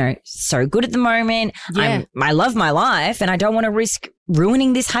 you know, so good at the moment. I love my life and I don't want to risk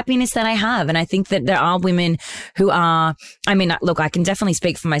ruining this happiness that I have. And I think that there are women who are, I mean, look, I can definitely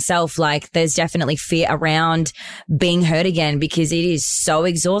speak for myself. Like, there's definitely fear around being hurt again because it is so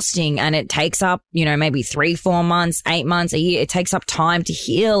exhausting and it takes up, you know, maybe 3-4 months, 8 months, a year. It takes up time to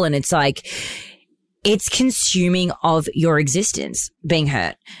heal. And it's like, it's consuming of your existence, being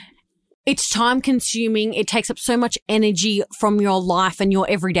hurt. It's time consuming. It takes up so much energy from your life and your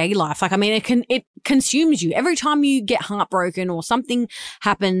everyday life. Like, I mean, it consumes you. Every time you get heartbroken or something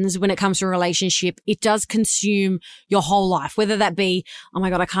happens when it comes to a relationship, it does consume your whole life. Whether that be, oh my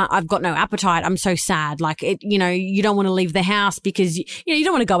God, I've got no appetite. I'm so sad. Like, it, you know, you don't want to leave the house because, you know, you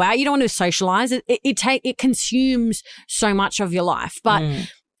don't want to go out. You don't want to socialize. It consumes so much of your life. But,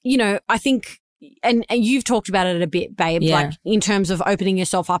 you know, I think, and you've talked about it a bit, babe, like in terms of opening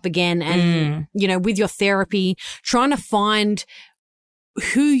yourself up again and, you know, with your therapy, trying to find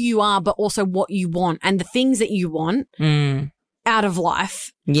who you are, but also what you want and the things that you want out of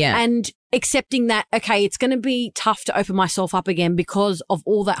life. Yeah. And accepting that, okay, it's going to be tough to open myself up again because of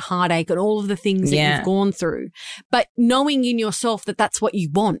all that heartache and all of the things that you've gone through. But knowing in yourself that that's what you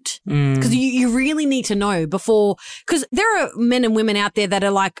want. Because you really need to know before, because there are men and women out there that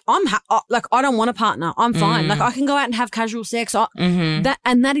are like, I don't want a partner. I'm fine. Like, I can go out and have casual sex.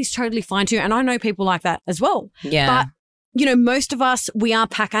 That is totally fine too. And I know people like that as well. Yeah. But, you know, most of us, we are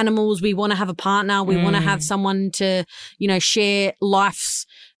pack animals. We want to have a partner. We want to have someone to, you know, share life's,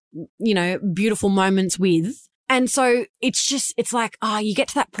 you know, beautiful moments with. And so it's like, you get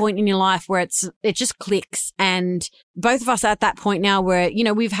to that point in your life where it just clicks. And both of us are at that point now where, you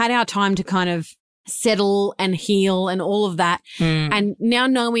know, we've had our time to kind of settle and heal and all of that. And now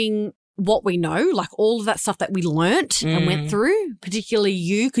knowing what we know, like all of that stuff that we learnt and went through, particularly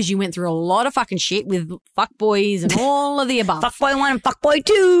you, because you went through a lot of fucking shit with fuckboys and all of the above. Fuckboy 1 and fuckboy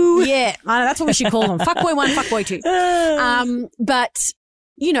 2. Yeah, that's what we should call them. Fuckboy 1, fuckboy 2. But,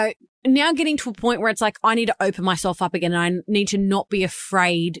 you know, now getting to a point where it's like, I need to open myself up again and I need to not be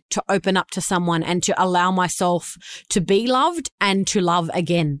afraid to open up to someone and to allow myself to be loved and to love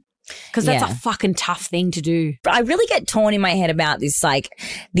again. Because that's a fucking tough thing to do. I really get torn in my head about this, like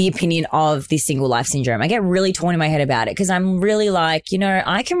the opinion of this single life syndrome. I get really torn in my head about it because I'm really like, you know,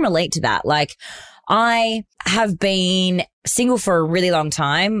 I can relate to that. Like, I have been single for a really long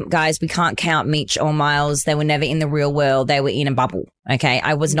time. Guys, we can't count Mitch or Miles. They were never in the real world. They were in a bubble. Okay.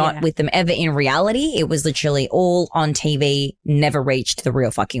 I was not with them ever in reality. It was literally all on TV, never reached the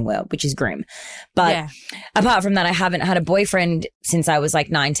real fucking world, which is grim. But apart from that, I haven't had a boyfriend since I was like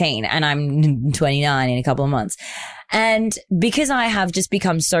 19 and I'm 29 in a couple of months. And because I have just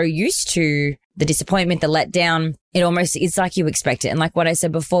become so used to the disappointment, the letdown, it's like you expect it. And like what I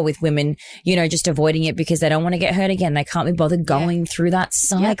said before with women, you know, just avoiding it because they don't want to get hurt again. They can't be bothered going through that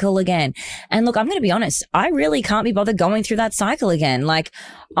cycle again. And look, I'm going to be honest. I really can't be bothered going through that cycle again. Like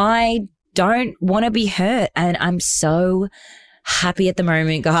I don't want to be hurt. And I'm so happy at the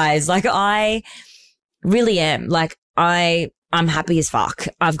moment, guys. Like I really am. Like I'm happy as fuck.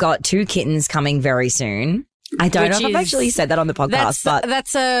 I've got 2 kittens coming very soon. I don't know if I've actually said that on the podcast, but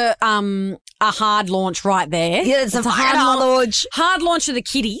that's a hard launch right there. Yeah, it's a hard launch. Hard launch of the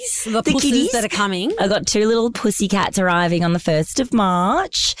kitties, the pussies that are coming. I got 2 little pussy cats arriving on the 1st of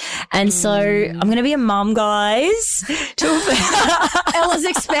March. And so I'm going to be a mum, guys. Ella's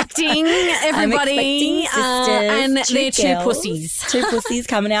expecting everybody. I'm expecting sisters, and they're 2 pussies. 2 pussies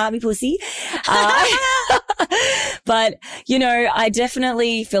coming out, me pussy. But, you know, I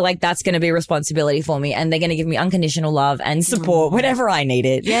definitely feel like that's going to be a responsibility for me and they're going to give me unconditional love and support whenever I need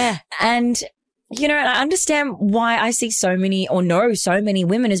it. Yeah. And, you know, I understand why I see so many or know so many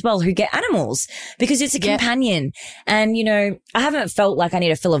women as well who get animals because it's a companion. And, you know, I haven't felt like I need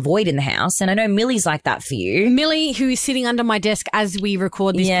to fill a void in the house. And I know Millie's like that for you. Millie, who is sitting under my desk as we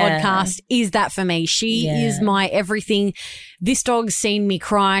record this podcast, is that for me. She is my everything. This dog's seen me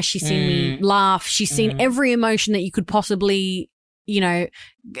cry. She's seen me laugh. She's seen every emotion that you could possibly, you know,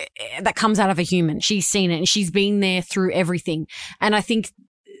 that comes out of a human. She's seen it and she's been there through everything. And I think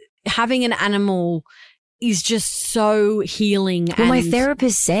having an animal is just so healing. Well, my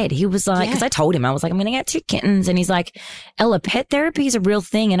therapist said, he was like, because I told him, I was like, I'm going to get 2 kittens. And he's like, Ella, pet therapy is a real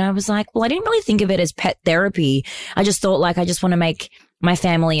thing. And I was like, well, I didn't really think of it as pet therapy. I just thought like, I just want to make my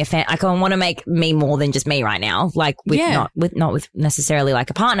family I want to make me more than just me right now. Like not with necessarily like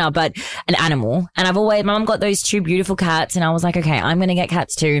a partner, but an animal. And my mum got those 2 beautiful cats and I was like, okay, I'm going to get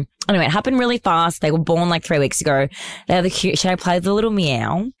cats too. Anyway, it happened really fast. They were born like 3 weeks ago. They're the cute. Should I play the little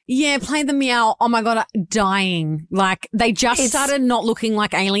meow? Yeah, play the meow. Oh my God, dying. Like they just started not looking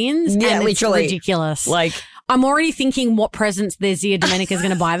like aliens. Yeah, and literally. It's ridiculous. Like I'm already thinking what presents their Zia Domenica's going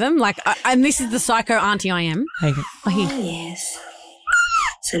to buy them. Like, and this is the psycho auntie I am. Oh, yes.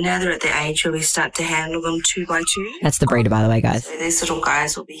 So now they're at the age where we start to handle them 2 by 2. That's the breeder, by the way, guys. So these little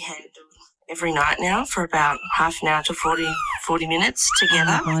guys will be handled every night now for about half an hour to 40 minutes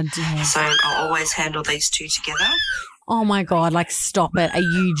together. Oh my God, so I'll always handle these 2 together. Oh my God, like stop it. Are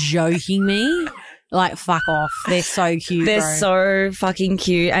you joking me? Like, fuck off. They're so cute. They're so fucking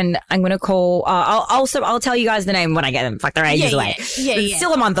cute. And I'm going to call, I'll tell you guys the name when I get them. Fuck, they're ages away. It's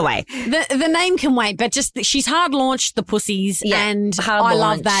still a month away. The name can wait, but just she's hard launched the pussies. And I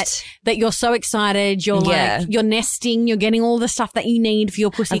love that you're so excited. You're like, you're nesting. You're getting all the stuff that you need for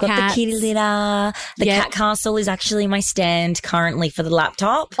your pussy cats. I've got the kitty litter. The cat castle is actually my stand currently for the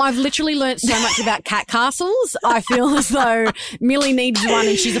laptop. I've literally learnt so much about cat castles. I feel as though Millie needs one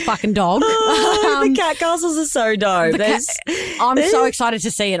and she's a fucking dog. The cat castles are so dope. I'm so excited to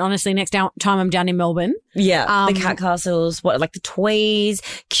see it, honestly, next time I'm down in Melbourne. Yeah, the cat castles, like the toys,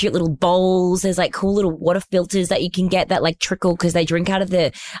 cute little bowls. There's like cool little water filters that you can get that like trickle because they drink out of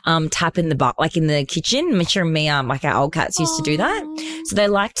the tap in the like in the kitchen. Mitchell and Mia, like our old cats used to do that. So they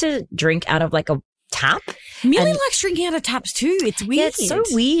like to drink out of like a tap. Millie likes drinking out of taps too. It's weird. Yeah, it's so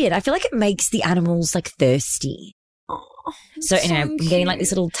weird. I feel like it makes the animals like thirsty. So anyway, I'm getting like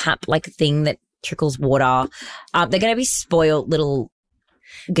this little tap like thing that trickles water. They're going to be spoiled little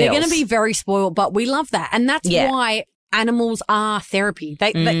girls. They're going to be very spoiled, but we love that. And that's why animals are therapy.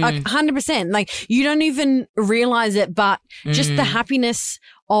 They like 100%. Like you don't even realize it, but just the happiness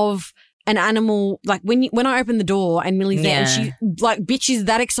of an animal, like when I open the door and Millie's there and she like bitch is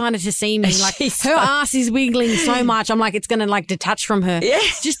that excited to see me, like her ass is wiggling so much. I'm like, it's going to like detach from her. Yeah.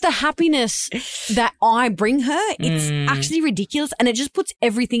 Just the happiness that I bring her, it's actually ridiculous. And it just puts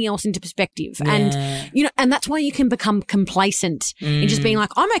everything else into perspective. Yeah. And, you know, and that's why you can become complacent in just being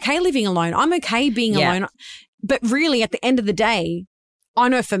like, I'm okay living alone. I'm okay being alone. But really at the end of the day, I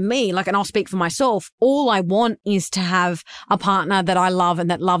know for me, like, and I'll speak for myself, all I want is to have a partner that I love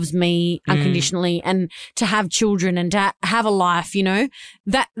and that loves me unconditionally and to have children and to have a life, you know,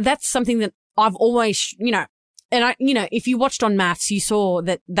 that's something that I've always, you know, and if you watched on Maths, you saw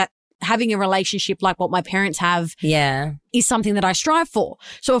that having a relationship like what my parents have is something that I strive for.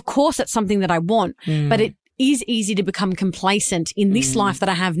 So of course it's something that I want, but is easy to become complacent in this life that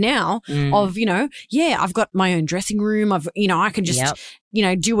I have now of, I've got my own dressing room. I can just,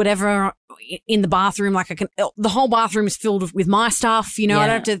 do whatever in the bathroom. Like the whole bathroom is filled with my stuff. I don't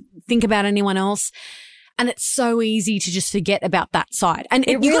have to think about anyone else. And it's so easy to just forget about that side. And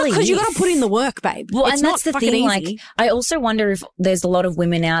because you got to put in the work, babe. Well, it's and that's the thing. easy. Like, I also wonder if there's a lot of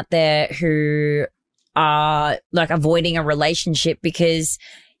women out there who are like avoiding a relationship because,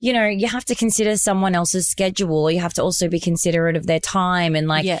 you have to consider someone else's schedule. You have to also be considerate of their time. And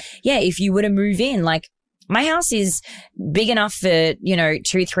like, if you were to move in, like, my house is big enough for,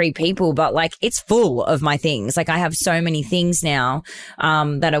 2-3 people, but like it's full of my things. Like I have so many things now,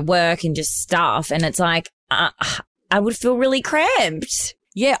 that are work and just stuff. And it's like, I would feel really cramped.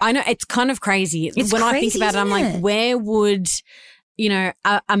 Yeah, I know. It's kind of crazy. When I think about it, I'm like, where would,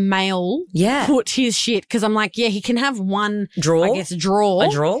 a male put his shit? Because I'm like, he can have one drawer. I guess drawer. A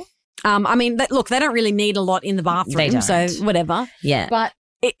drawer? I mean, look, they don't really need a lot in the bathroom. They don't. So whatever. Yeah. But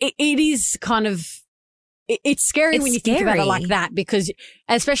it is kind of, it's scary when you think about it like that because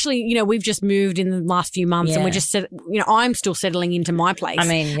especially, we've just moved in the last few months and we're just, I'm still settling into my place. I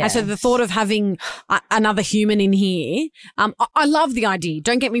mean, and so the thought of having another human in here, I love the idea.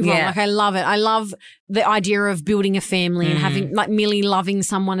 Don't get me wrong. Like I love it. I love the idea of building a family and having like Millie loving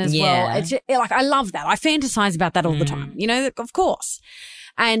someone as well. It's just, like, I love that. I fantasize about that all the time, of course.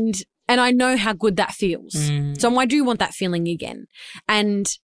 And I know how good that feels. So I do want that feeling again. And,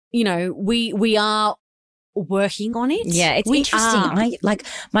 we are working on it. Yeah, it's interesting. I like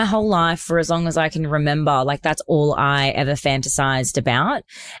my whole life for as long as I can remember, like that's all I ever fantasized about.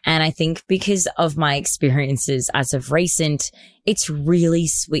 And I think because of my experiences as of recent, it's really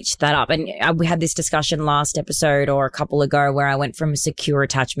switched that up. And we had this discussion last episode or a couple ago where I went from a secure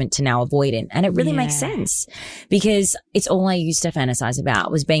attachment to now avoidant. And it really makes sense because it's all I used to fantasize about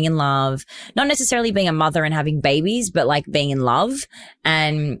was being in love, not necessarily being a mother and having babies, but like being in love.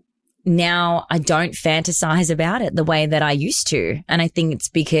 And now I don't fantasize about it the way that I used to. And I think it's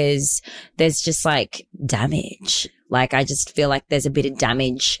because there's just like damage. Like I just feel like there's a bit of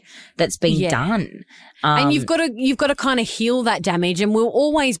damage that's been done. And you've got to kind of heal that damage and we'll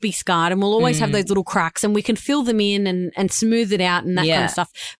always be scarred and we'll always have those little cracks and we can fill them in and smooth it out and that kind of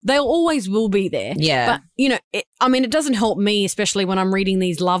stuff. They'll always will be there. Yeah. But, it doesn't help me, especially when I'm reading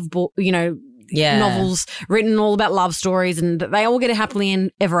these love novels written all about love stories and they all get a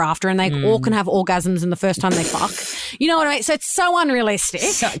happily ever after and they all can have orgasms in the first time they fuck. You know what I mean? So it's so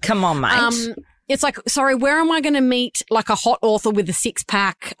unrealistic. Come on, mate. It's like, sorry, where am I going to meet like a hot author with a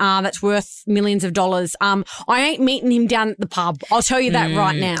 6-pack that's worth millions of dollars? I ain't meeting him down at the pub. I'll tell you that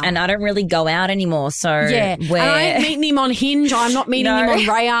right now. And I don't really go out anymore, so and I ain't meeting him on Hinge. I'm not meeting him on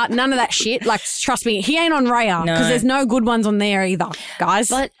Raya. None of that shit. Like, trust me, he ain't on Raya because there's no good ones on there either, guys.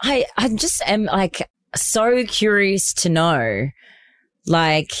 But I just am like so curious to know,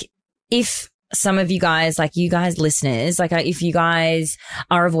 like, if some of you guys, like you guys listeners, like if you guys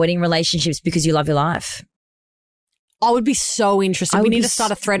are avoiding relationships because you love your life. I would be so interested. We need to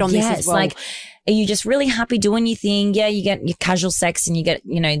start a thread on this as well. Like, are you just really happy doing your thing? Yeah, you get your casual sex and you get,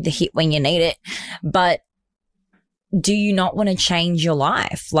 the hit when you need it. But do you not want to change your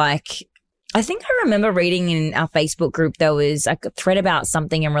life? Like, I think I remember reading in our Facebook group, there was like a thread about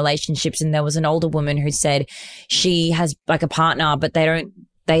something in relationships and there was an older woman who said she has like a partner, but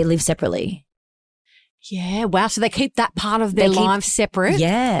they live separately. Yeah, wow. So they keep that part of their lives separate?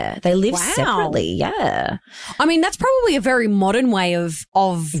 Yeah, they live separately, yeah. I mean, that's probably a very modern way of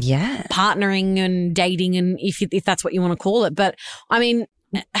partnering and dating and if that's what you want to call it. But, I mean...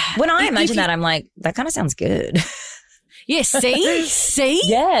 When I imagine that, I'm like, that kind of sounds good. Yeah, see?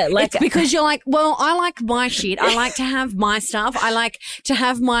 Yeah, like... It's because you're like, well, I like my shit. I like to have my stuff. I like to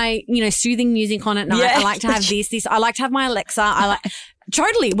have my, soothing music on at night. I like to have this. I like to have my Alexa.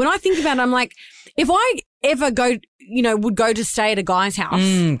 Totally. When I think about it, I'm like... If I ever would go to stay at a guy's house,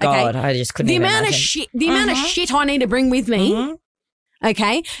 God, I just couldn't. The amount of shit I need to bring with me.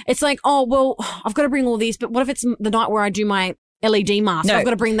 Okay, it's like, oh well, I've got to bring all these, but what if it's the night where I do my LED mask? No, I've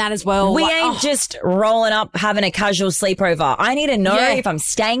got to bring that as well. We ain't just rolling up having a casual sleepover. I need to know if I'm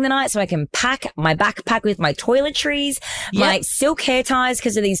staying the night so I can pack my backpack with my toiletries, my silk hair ties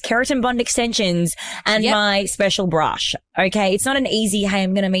because of these keratin bond extensions, and my special brush. Okay, it's not an easy, hey,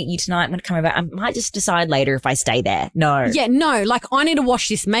 I'm going to meet you tonight, I'm going to come over. I might just decide later if I stay there. No. Yeah, no, like I need to wash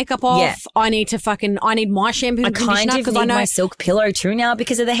this makeup off. Yeah. I need my shampoo and conditioner. I kind of need my silk pillow too now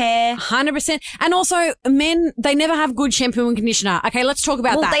because of the hair. 100%. And also, men, they never have good shampoo and conditioner. Okay, let's talk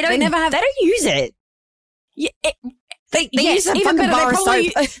about that. They don't use it. Yeah, they use a fucking bar of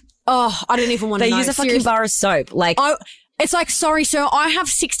soap. Oh, I don't even want to know. They use a fucking bar of soap. Like, It's like, sorry, sir, I have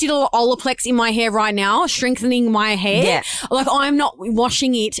 $60 Olaplex in my hair right now, strengthening my hair. Yeah. Like, I'm not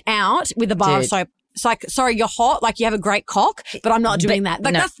washing it out with a bar of Dude. soap. It's like, sorry, you're hot, like you have a great cock, but I'm not doing that.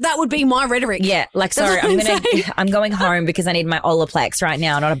 Like no. that would be my rhetoric. Yeah, like, That's sorry, what I'm going home because I need my Olaplex right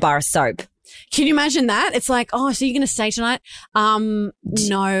now, not a bar of soap. Can you imagine that? It's like, oh, so you're going to stay tonight?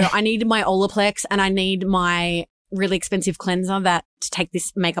 No, I need my Olaplex and I need my really expensive cleanser to take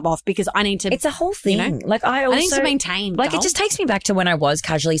this makeup off because I need to. It's a whole thing. You know, like I need to maintain. Like girl. it just takes me back to when I was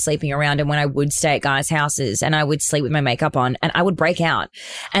casually sleeping around and when I would stay at guys' houses and I would sleep with my makeup on and I would break out.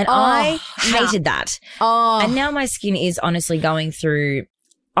 And I hated that. Oh, And now my skin is honestly going through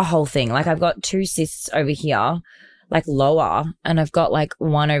a whole thing. Like I've got 2 cysts over here, like lower, and I've got like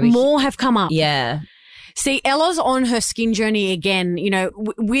one over here. more have come up. Yeah. See, Ella's on her skin journey again, you know,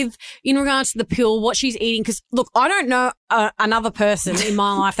 with in regards to the pill, what she's eating. Because, look, I don't know another person in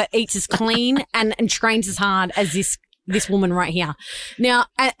my life that eats as clean and trains as hard as this woman right here. Now,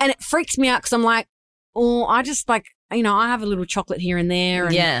 and it freaks me out because I'm like, oh, I just like, you know, I have a little chocolate here and there.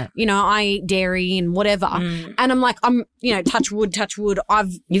 And, Yeah. you know, I eat dairy and whatever. And I'm like, you know, touch wood.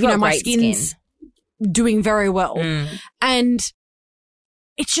 You've got my great skin's doing very well. And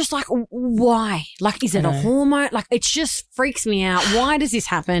it's just like, why? Like, is it a hormone? Like, it just freaks me out. Why does this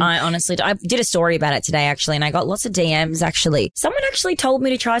happen? I honestly, I did a story about it today actually, and I got lots of DMs actually. Someone actually told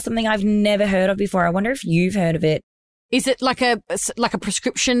me to try something I've never heard of before. I wonder if you've heard of it. Is it like a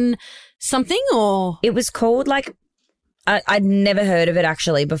prescription something or? It was called like, I'd never heard of it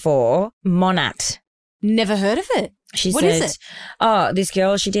actually before. Monat. Never heard of it. She What said, is it? oh, this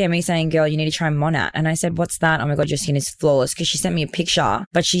girl, she DM'd me saying, girl, you need to try Monat. And I said, what's that? Oh my God, your skin is flawless. Because she sent me a picture.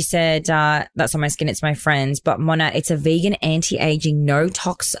 But she said, that's on my skin. It's my friend's. But Monat, it's a vegan, anti-aging,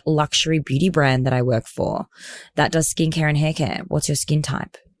 no-tox luxury beauty brand that I work for that does skincare and hair care. What's your skin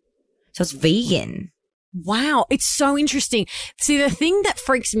type? So it's vegan. Wow, it's so interesting. See, the thing that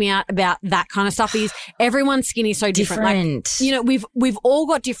freaks me out about that kind of stuff is everyone's skin is so different. Like, you know, we've all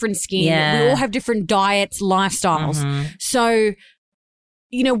got different skin. Yeah. We all have different diets, lifestyles. So,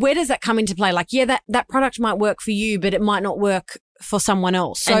 you know, where does that come into play? Like, yeah, that product might work for you, but it might not work for someone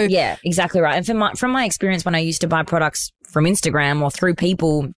else. So And yeah, exactly right. And from my experience when I used to buy products from Instagram or through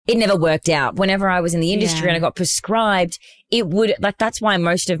people, it never worked out. Whenever I was in the industry and I got prescribed, it would, like, that's why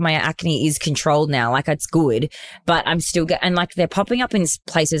most of my acne is controlled now. Like, it's good, but I'm still and like they're popping up in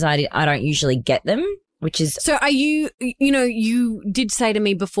places I don't usually get them, which is. So are you know, you did say to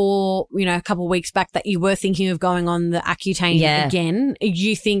me before, you know, a couple of weeks back that you were thinking of going on the Accutane again.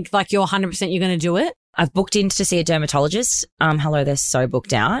 You think like you're 100% you're going to do it? I've booked in to see a dermatologist. Hello, they're so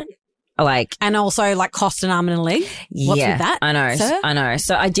booked out. Like, and also like cost an arm and a leg. What's with that? I know. Sir? I know.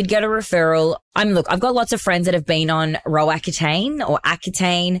 So I did get a referral. I've got lots of friends that have been on Roaccutane or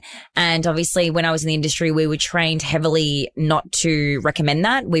Accutane. And obviously when I was in the industry, we were trained heavily not to recommend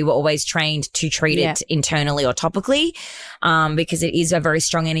that. We were always trained to treat it internally or topically, because it is a very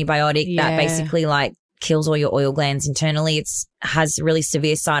strong antibiotic that basically like kills all your oil glands internally. It's has really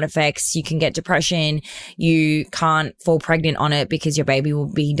severe side effects. You can get depression. You can't fall pregnant on it because your baby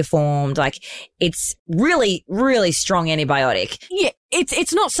will be deformed. Like, it's really, really strong antibiotic. Yeah.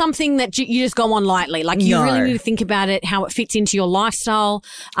 It's not something that you just go on lightly. Like, you really need to think about it, how it fits into your lifestyle.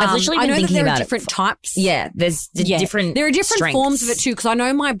 I've literally been thinking there about are different types. Yeah, there's different. There are different strengths. forms of it too. Because I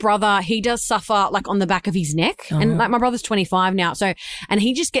know my brother, he does suffer like on the back of his neck, and like my brother's 25 now, so and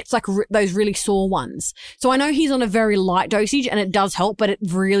he just gets like those really sore ones. So I know he's on a very light dosage, and it does help, but it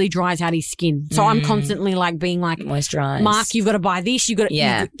really dries out his skin. So I'm constantly like being like, moisturize. Mark, you've got to buy this. You got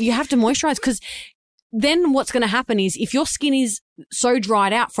to, you have to moisturize, because then what's going to happen is if your skin is so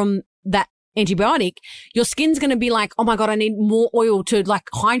dried out from that antibiotic, your skin's going to be like, oh my God, I need more oil to like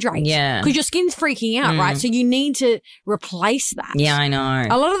hydrate. Yeah. Because your skin's freaking out, right? So you need to replace that. Yeah, I know.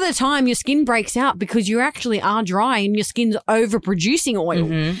 A lot of the time your skin breaks out because you actually are dry and your skin's overproducing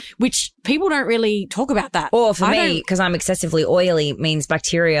oil, which people don't really talk about that. Or for me, because I'm excessively oily, means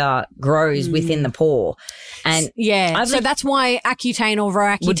bacteria grows within the pore. And so that's why Accutane or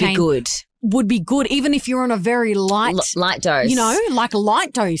Roaccutane would be good. Even if you're on a very light dose. You know, like a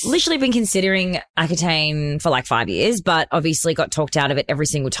light dose. Literally been considering Accutane for like 5 years, but obviously got talked out of it every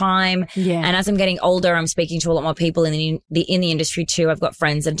single time. Yeah. And as I'm getting older, I'm speaking to a lot more people in the industry too. I've got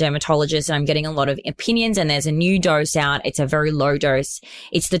friends that are dermatologists, and I'm getting a lot of opinions, and there's a new dose out. It's a very low dose.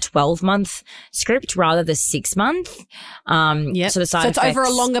 It's the 12-month script rather than 6-month. So the side effects, over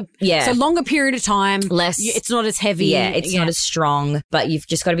a longer, longer period of time. Less. It's not as heavy. Yeah, it's not as strong, but you've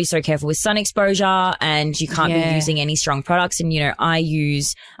just got to be so careful with sun exposure, and you can't be using any strong products. And, you know, I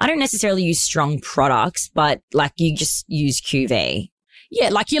don't necessarily use strong products, but like you just use QV. Yeah,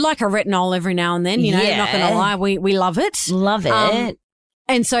 like you like a retinol every now and then, you know, not going to lie, we love it. Love it.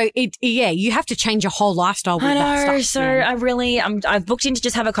 And so you have to change your whole lifestyle with that stuff. So I've booked in to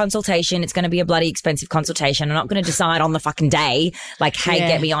just have a consultation. It's going to be a bloody expensive consultation. I'm not going to decide on the fucking day, like, hey,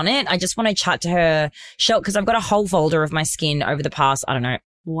 get me on it. I just want to chat to her because I've got a whole folder of my skin over the past, I don't know,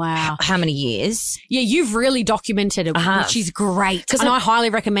 wow, how many years? Yeah, you've really documented it, which is great. And I highly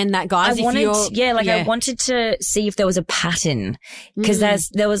recommend that, guys. I wanted to see if there was a pattern because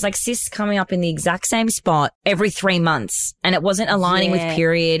there was like cysts coming up in the exact same spot every 3 months, and it wasn't aligning with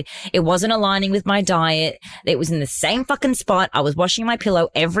period. It wasn't aligning with my diet. It was in the same fucking spot. I was washing my pillow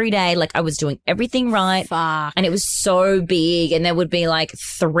every day, like I was doing everything right. Fuck. And it was so big, and there would be like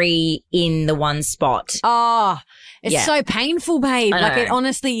 3 in the one spot. Oh, it's so painful, babe. Like it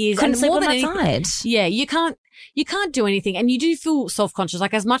honestly is. Couldn't and sleep more on than my side. Yeah, you can't do anything, and you do feel self-conscious.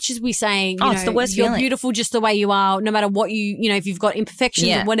 Like as much as we say, you know, it's the worst you're feeling. beautiful just the way you are, no matter what you know, if you've got imperfections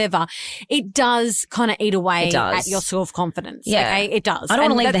or whatever, it does kind of eat away at your self-confidence. Yeah, okay? It does. I don't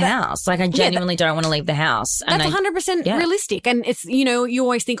want to leave the house. Like I genuinely don't want to leave the house. That's 100% realistic, and it's, you know, you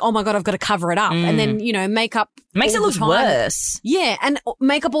always think, oh my God, I've got to cover it up, and then, you know, makeup makes it look worse. Yeah, and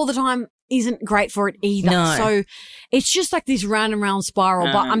makeup all the time isn't great for it either. No. So it's just like this round and round spiral.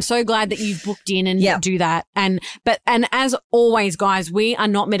 But I'm so glad that you've booked in and do that. And as always, guys, we are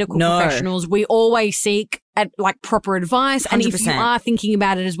not medical professionals. We always seek like proper advice. 100%. And if you are thinking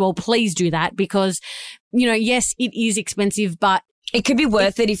about it as well, please do that because, you know, yes, it is expensive, but it could be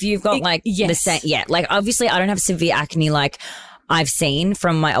worth it if you've got the same. Yeah. Like obviously I don't have severe acne like I've seen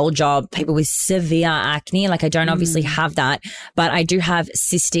from my old job, people with severe acne. Like I don't obviously have that, but I do have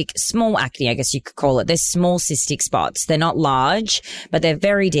cystic small acne, I guess you could call it. They're small cystic spots. They're not large, but they're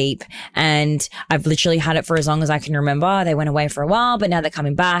very deep. And I've literally had it for as long as I can remember. They went away for a while, but now they're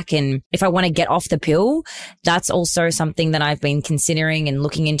coming back. And if I want to get off the pill, that's also something that I've been considering and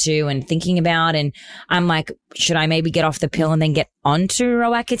looking into and thinking about. And I'm like, should I maybe get off the pill and then get onto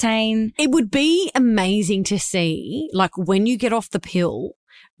Roaccutane? It would be amazing to see, like, when you get off the pill,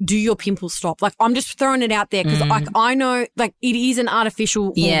 do your pimples stop? Like, I'm just throwing it out there because I know, like, it is an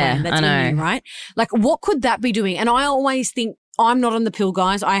artificial hormone that's in you, right? Like, what could that be doing? And I always think, I'm not on the pill,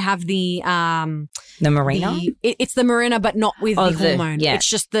 guys. I have the Mirena? It's the Mirena, but not with the hormone. Yeah. It's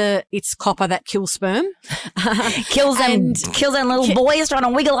just it's copper that kills sperm. kills them little boys trying to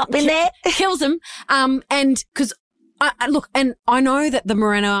wiggle up in there. Kills them. And because look, and I know that the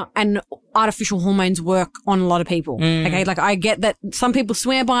Mirena and artificial hormones work on a lot of people. Okay. Like I get that some people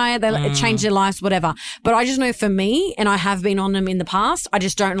swear by it. They change their lives, whatever. But I just know for me, and I have been on them in the past, I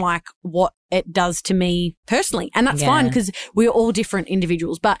just don't like what it does to me personally. And that's fine because we're all different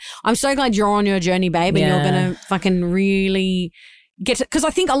individuals. But I'm so glad you're on your journey, babe, and you're going to fucking really get to, because I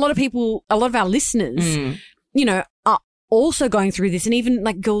think a lot of people, a lot of our listeners, you know, are also going through this, and even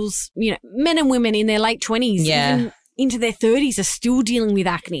like girls, you know, men and women in their late 20s, even into their 30s are still dealing with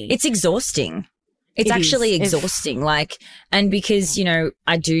acne. It's exhausting. It's actually exhausting. Like, and because, you know,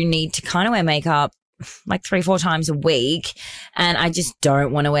 I do need to kind of wear makeup like 3-4 times a week, and I just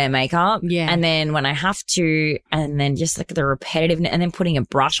don't want to wear makeup. Yeah. And then when I have to, and then just like the repetitive, and then putting a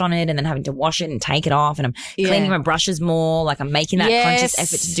brush on it and then having to wash it and take it off, and I'm cleaning my brushes more. Like I'm making that conscious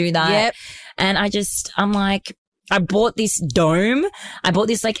effort to do that. Yep. And I'm like, I bought this dome. I bought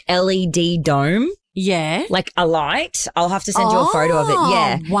this like LED dome. Yeah. Like a light. I'll have to send you a photo of it.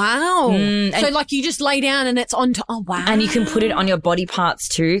 Yeah. Wow. So like you just lay down and it's on oh wow. And you can put it on your body parts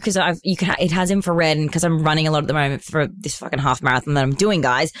too, because it has infrared, and because I'm running a lot at the moment for this fucking half marathon that I'm doing,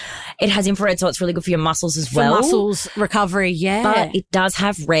 guys, it has infrared, so it's really good for your muscles as well. For muscles recovery, yeah. But it does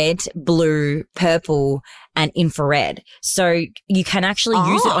have red, blue, purple and infrared. So you can actually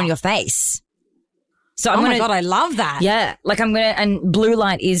use it on your face. So my God, I love that. Yeah. Like and blue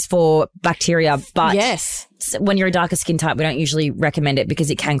light is for bacteria, but yes, when you're a darker skin type, we don't usually recommend it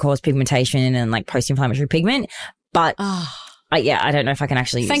because it can cause pigmentation and like post-inflammatory pigment. But I don't know if I can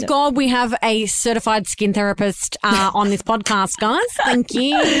actually use it. Thank God we have a certified skin therapist on this podcast, guys. Thank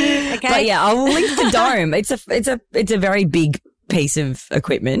you. Okay. But yeah, I'll link the dome. It's a very big piece of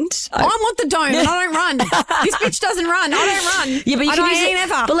equipment. I want the dome and I don't run. This bitch doesn't run. I don't run. Yeah, but you can use it.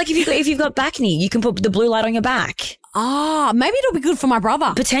 Ever. But like if you've got back knee, you can put the blue light on your back. Maybe it'll be good for my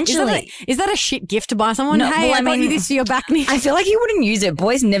brother. Potentially. Is that a shit gift to buy someone? No, hey, I got you this for your back knee. I feel like you wouldn't use it.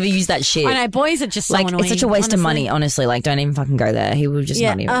 Boys never use that shit. I know. Boys are just so like, annoying. It's such a waste of money, honestly. Like, don't even fucking go there. He would just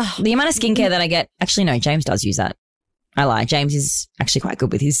not even. The amount of skincare that I get. Actually, no, James does use that. I lie. James is actually quite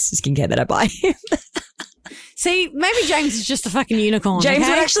good with his skincare that I buy. See, maybe James is just a fucking unicorn. James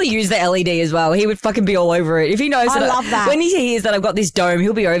would actually use the LED as well. He would fucking be all over it. If he knows I love that. When he hears that I've got this dome,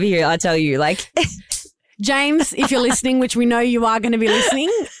 he'll be over here, I tell you. Like, James, if you're listening, which we know you are going to be listening,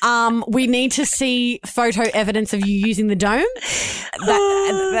 we need to see photo evidence of you using the dome.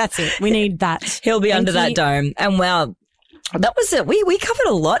 That's it. We need that. He'll be Thank under that you. dome. And wow, that was it. We covered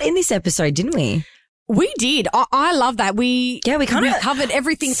a lot in this episode, didn't we? We did. I love that. We covered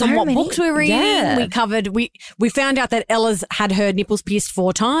everything so from what many- books we're reading. yeah. We covered. We found out that Ella's had her nipples pierced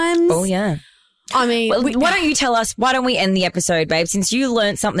 4 times. Oh, yeah. I mean, Well, why don't you tell us, why don't we end the episode, babe? Since you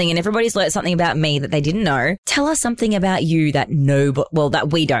learned something and everybody's learned something about me that they didn't know, tell us something about you that that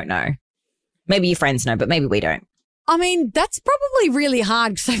we don't know. Maybe your friends know, but maybe we don't. I mean, that's probably really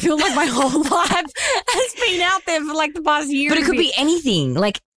hard because I feel like my whole life has been out there for like the past year. But it and could bit. be anything,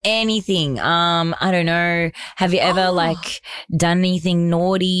 like anything. I don't know. Have you ever like done anything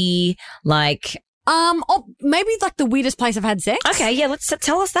naughty? Like, maybe like the weirdest place I've had sex. okay, yeah, let's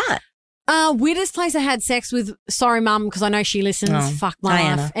tell us that. Weirdest place I had sex with. Sorry, Mum, because I know she listens. Oh, Fuck my hi,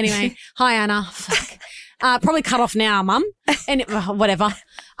 life. Anna. Anyway, hi Anna. Fuck. Probably cut off now, Mum. And whatever.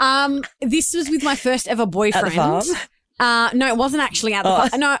 This was with my first ever boyfriend. At the farm? No, it wasn't actually at the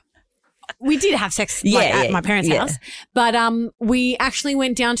farm. No. We did have sex at my parents' house, but we actually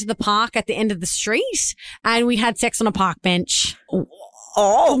went down to the park at the end of the street and we had sex on a park bench.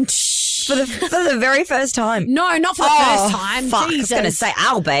 Oh, for the very first time. No, not for the first time. Fuck, Jesus. I was going to say,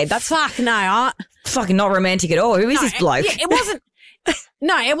 ow, babe, that's Fuck no. fucking not romantic at all. Who is this bloke? Yeah, it wasn't.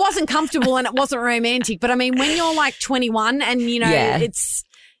 No, it wasn't comfortable and it wasn't romantic. But I mean, when you're like 21 and you know Yeah. it's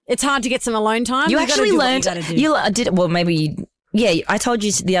hard to get some alone time. You gotta actually do what learned. you gotta do. You did well. Maybe. Yeah, I told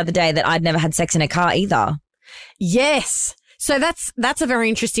you the other day that I'd never had sex in a car either. Yes. So that's a very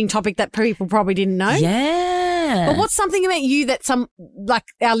interesting topic that people probably didn't know. Yeah. But what's something about you that some like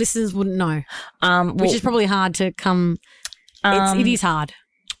our listeners wouldn't know, which is probably hard to come. It is hard.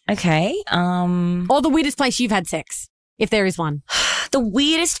 Okay. Or the weirdest place you've had sex, if there is one. The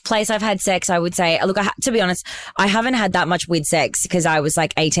weirdest place I've had sex, I would say, look, to be honest, I haven't had that much weird sex because I was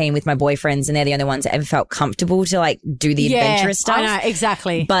like 18 with my boyfriends and they're the only ones that ever felt comfortable to like do the adventurous stuff. I know,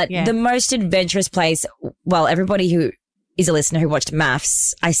 exactly. But yeah. the most adventurous place, well, everybody who is a listener who watched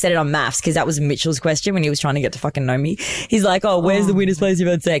Maths, I said it on Maths because that was Mitchell's question when he was trying to get to fucking know me. He's like, oh, where's the weirdest place you've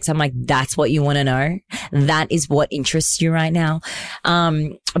had sex? I'm like, that's what you want to know? That is what interests you right now.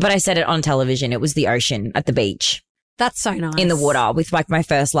 But I said it on television. It was the ocean at the beach. That's so nice. In the water with like my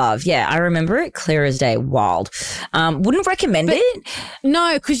first love. Yeah, I remember it clear as day. Wild. Wouldn't recommend it.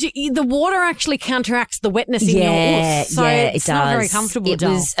 No, because the water actually counteracts the wetness in your oof. So it's it not does. very comfortable. It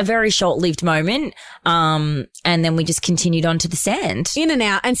was a very short-lived moment. And then we just continued on to the sand. In and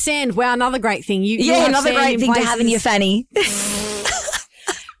out. And sand, wow, another great thing. You have another sand great in thing to have in your places. fanny.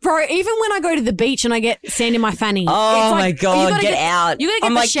 Bro, even when I go to the beach and I get sand in my fanny. Oh, it's like, my God, you gotta get out. You got to get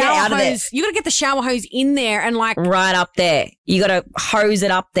I'm the like, get shower out of there. hose. You got to get the shower hose in there and like Right up there. You got to hose it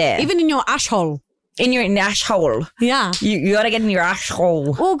up there. even in your ash hole. in your ash hole. Yeah. You got to get in your ash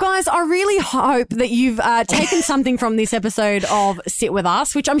hole. Well, guys, I really hope that you've taken something from this episode of Sit With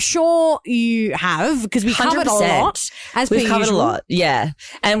Us, which I'm sure you have because we covered a 100%. lot. As We've per covered usual. a lot, yeah.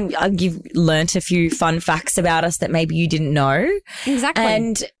 And you've learnt a few fun facts about us that maybe you didn't know. Exactly.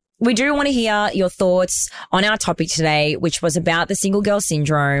 And we do want to hear your thoughts on our topic today, which was about the single girl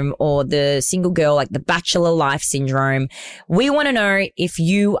syndrome or the single girl, like the bachelor life syndrome. We want to know if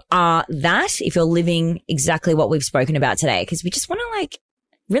you are that, if you're living exactly what we've spoken about today, because we just want to like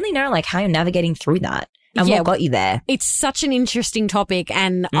really know like how you're navigating through that and Yeah. what got you there. It's such an interesting topic,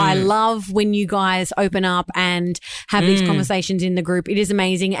 and I love when you guys open up and have these conversations in the group. It is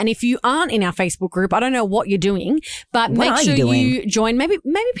amazing. And if you aren't in our Facebook group, I don't know what you're doing, but What make are sure you doing? you join. Maybe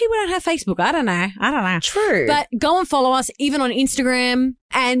people don't have Facebook. I don't know. True. But go and follow us even on Instagram.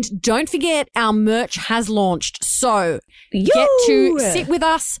 And don't forget our merch has launched. So get to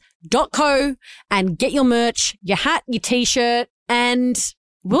sitwithus.co and get your merch, your hat, your t-shirt, and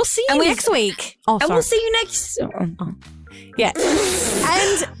we'll see you next week. Oh, and sorry. we'll see you next. Yeah.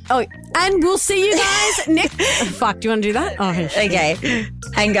 And we'll see you guys next. Fuck, do you want to do that? Oh, Okay.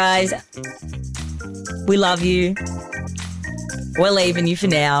 And guys, we love you. We're leaving you for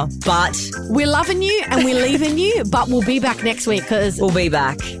now, but we're loving you and we're leaving you, but we'll be back next week because we'll be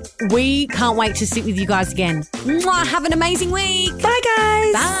back. we can't wait to sit with you guys again. Mwah, have an amazing week. Bye,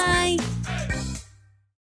 guys. Bye.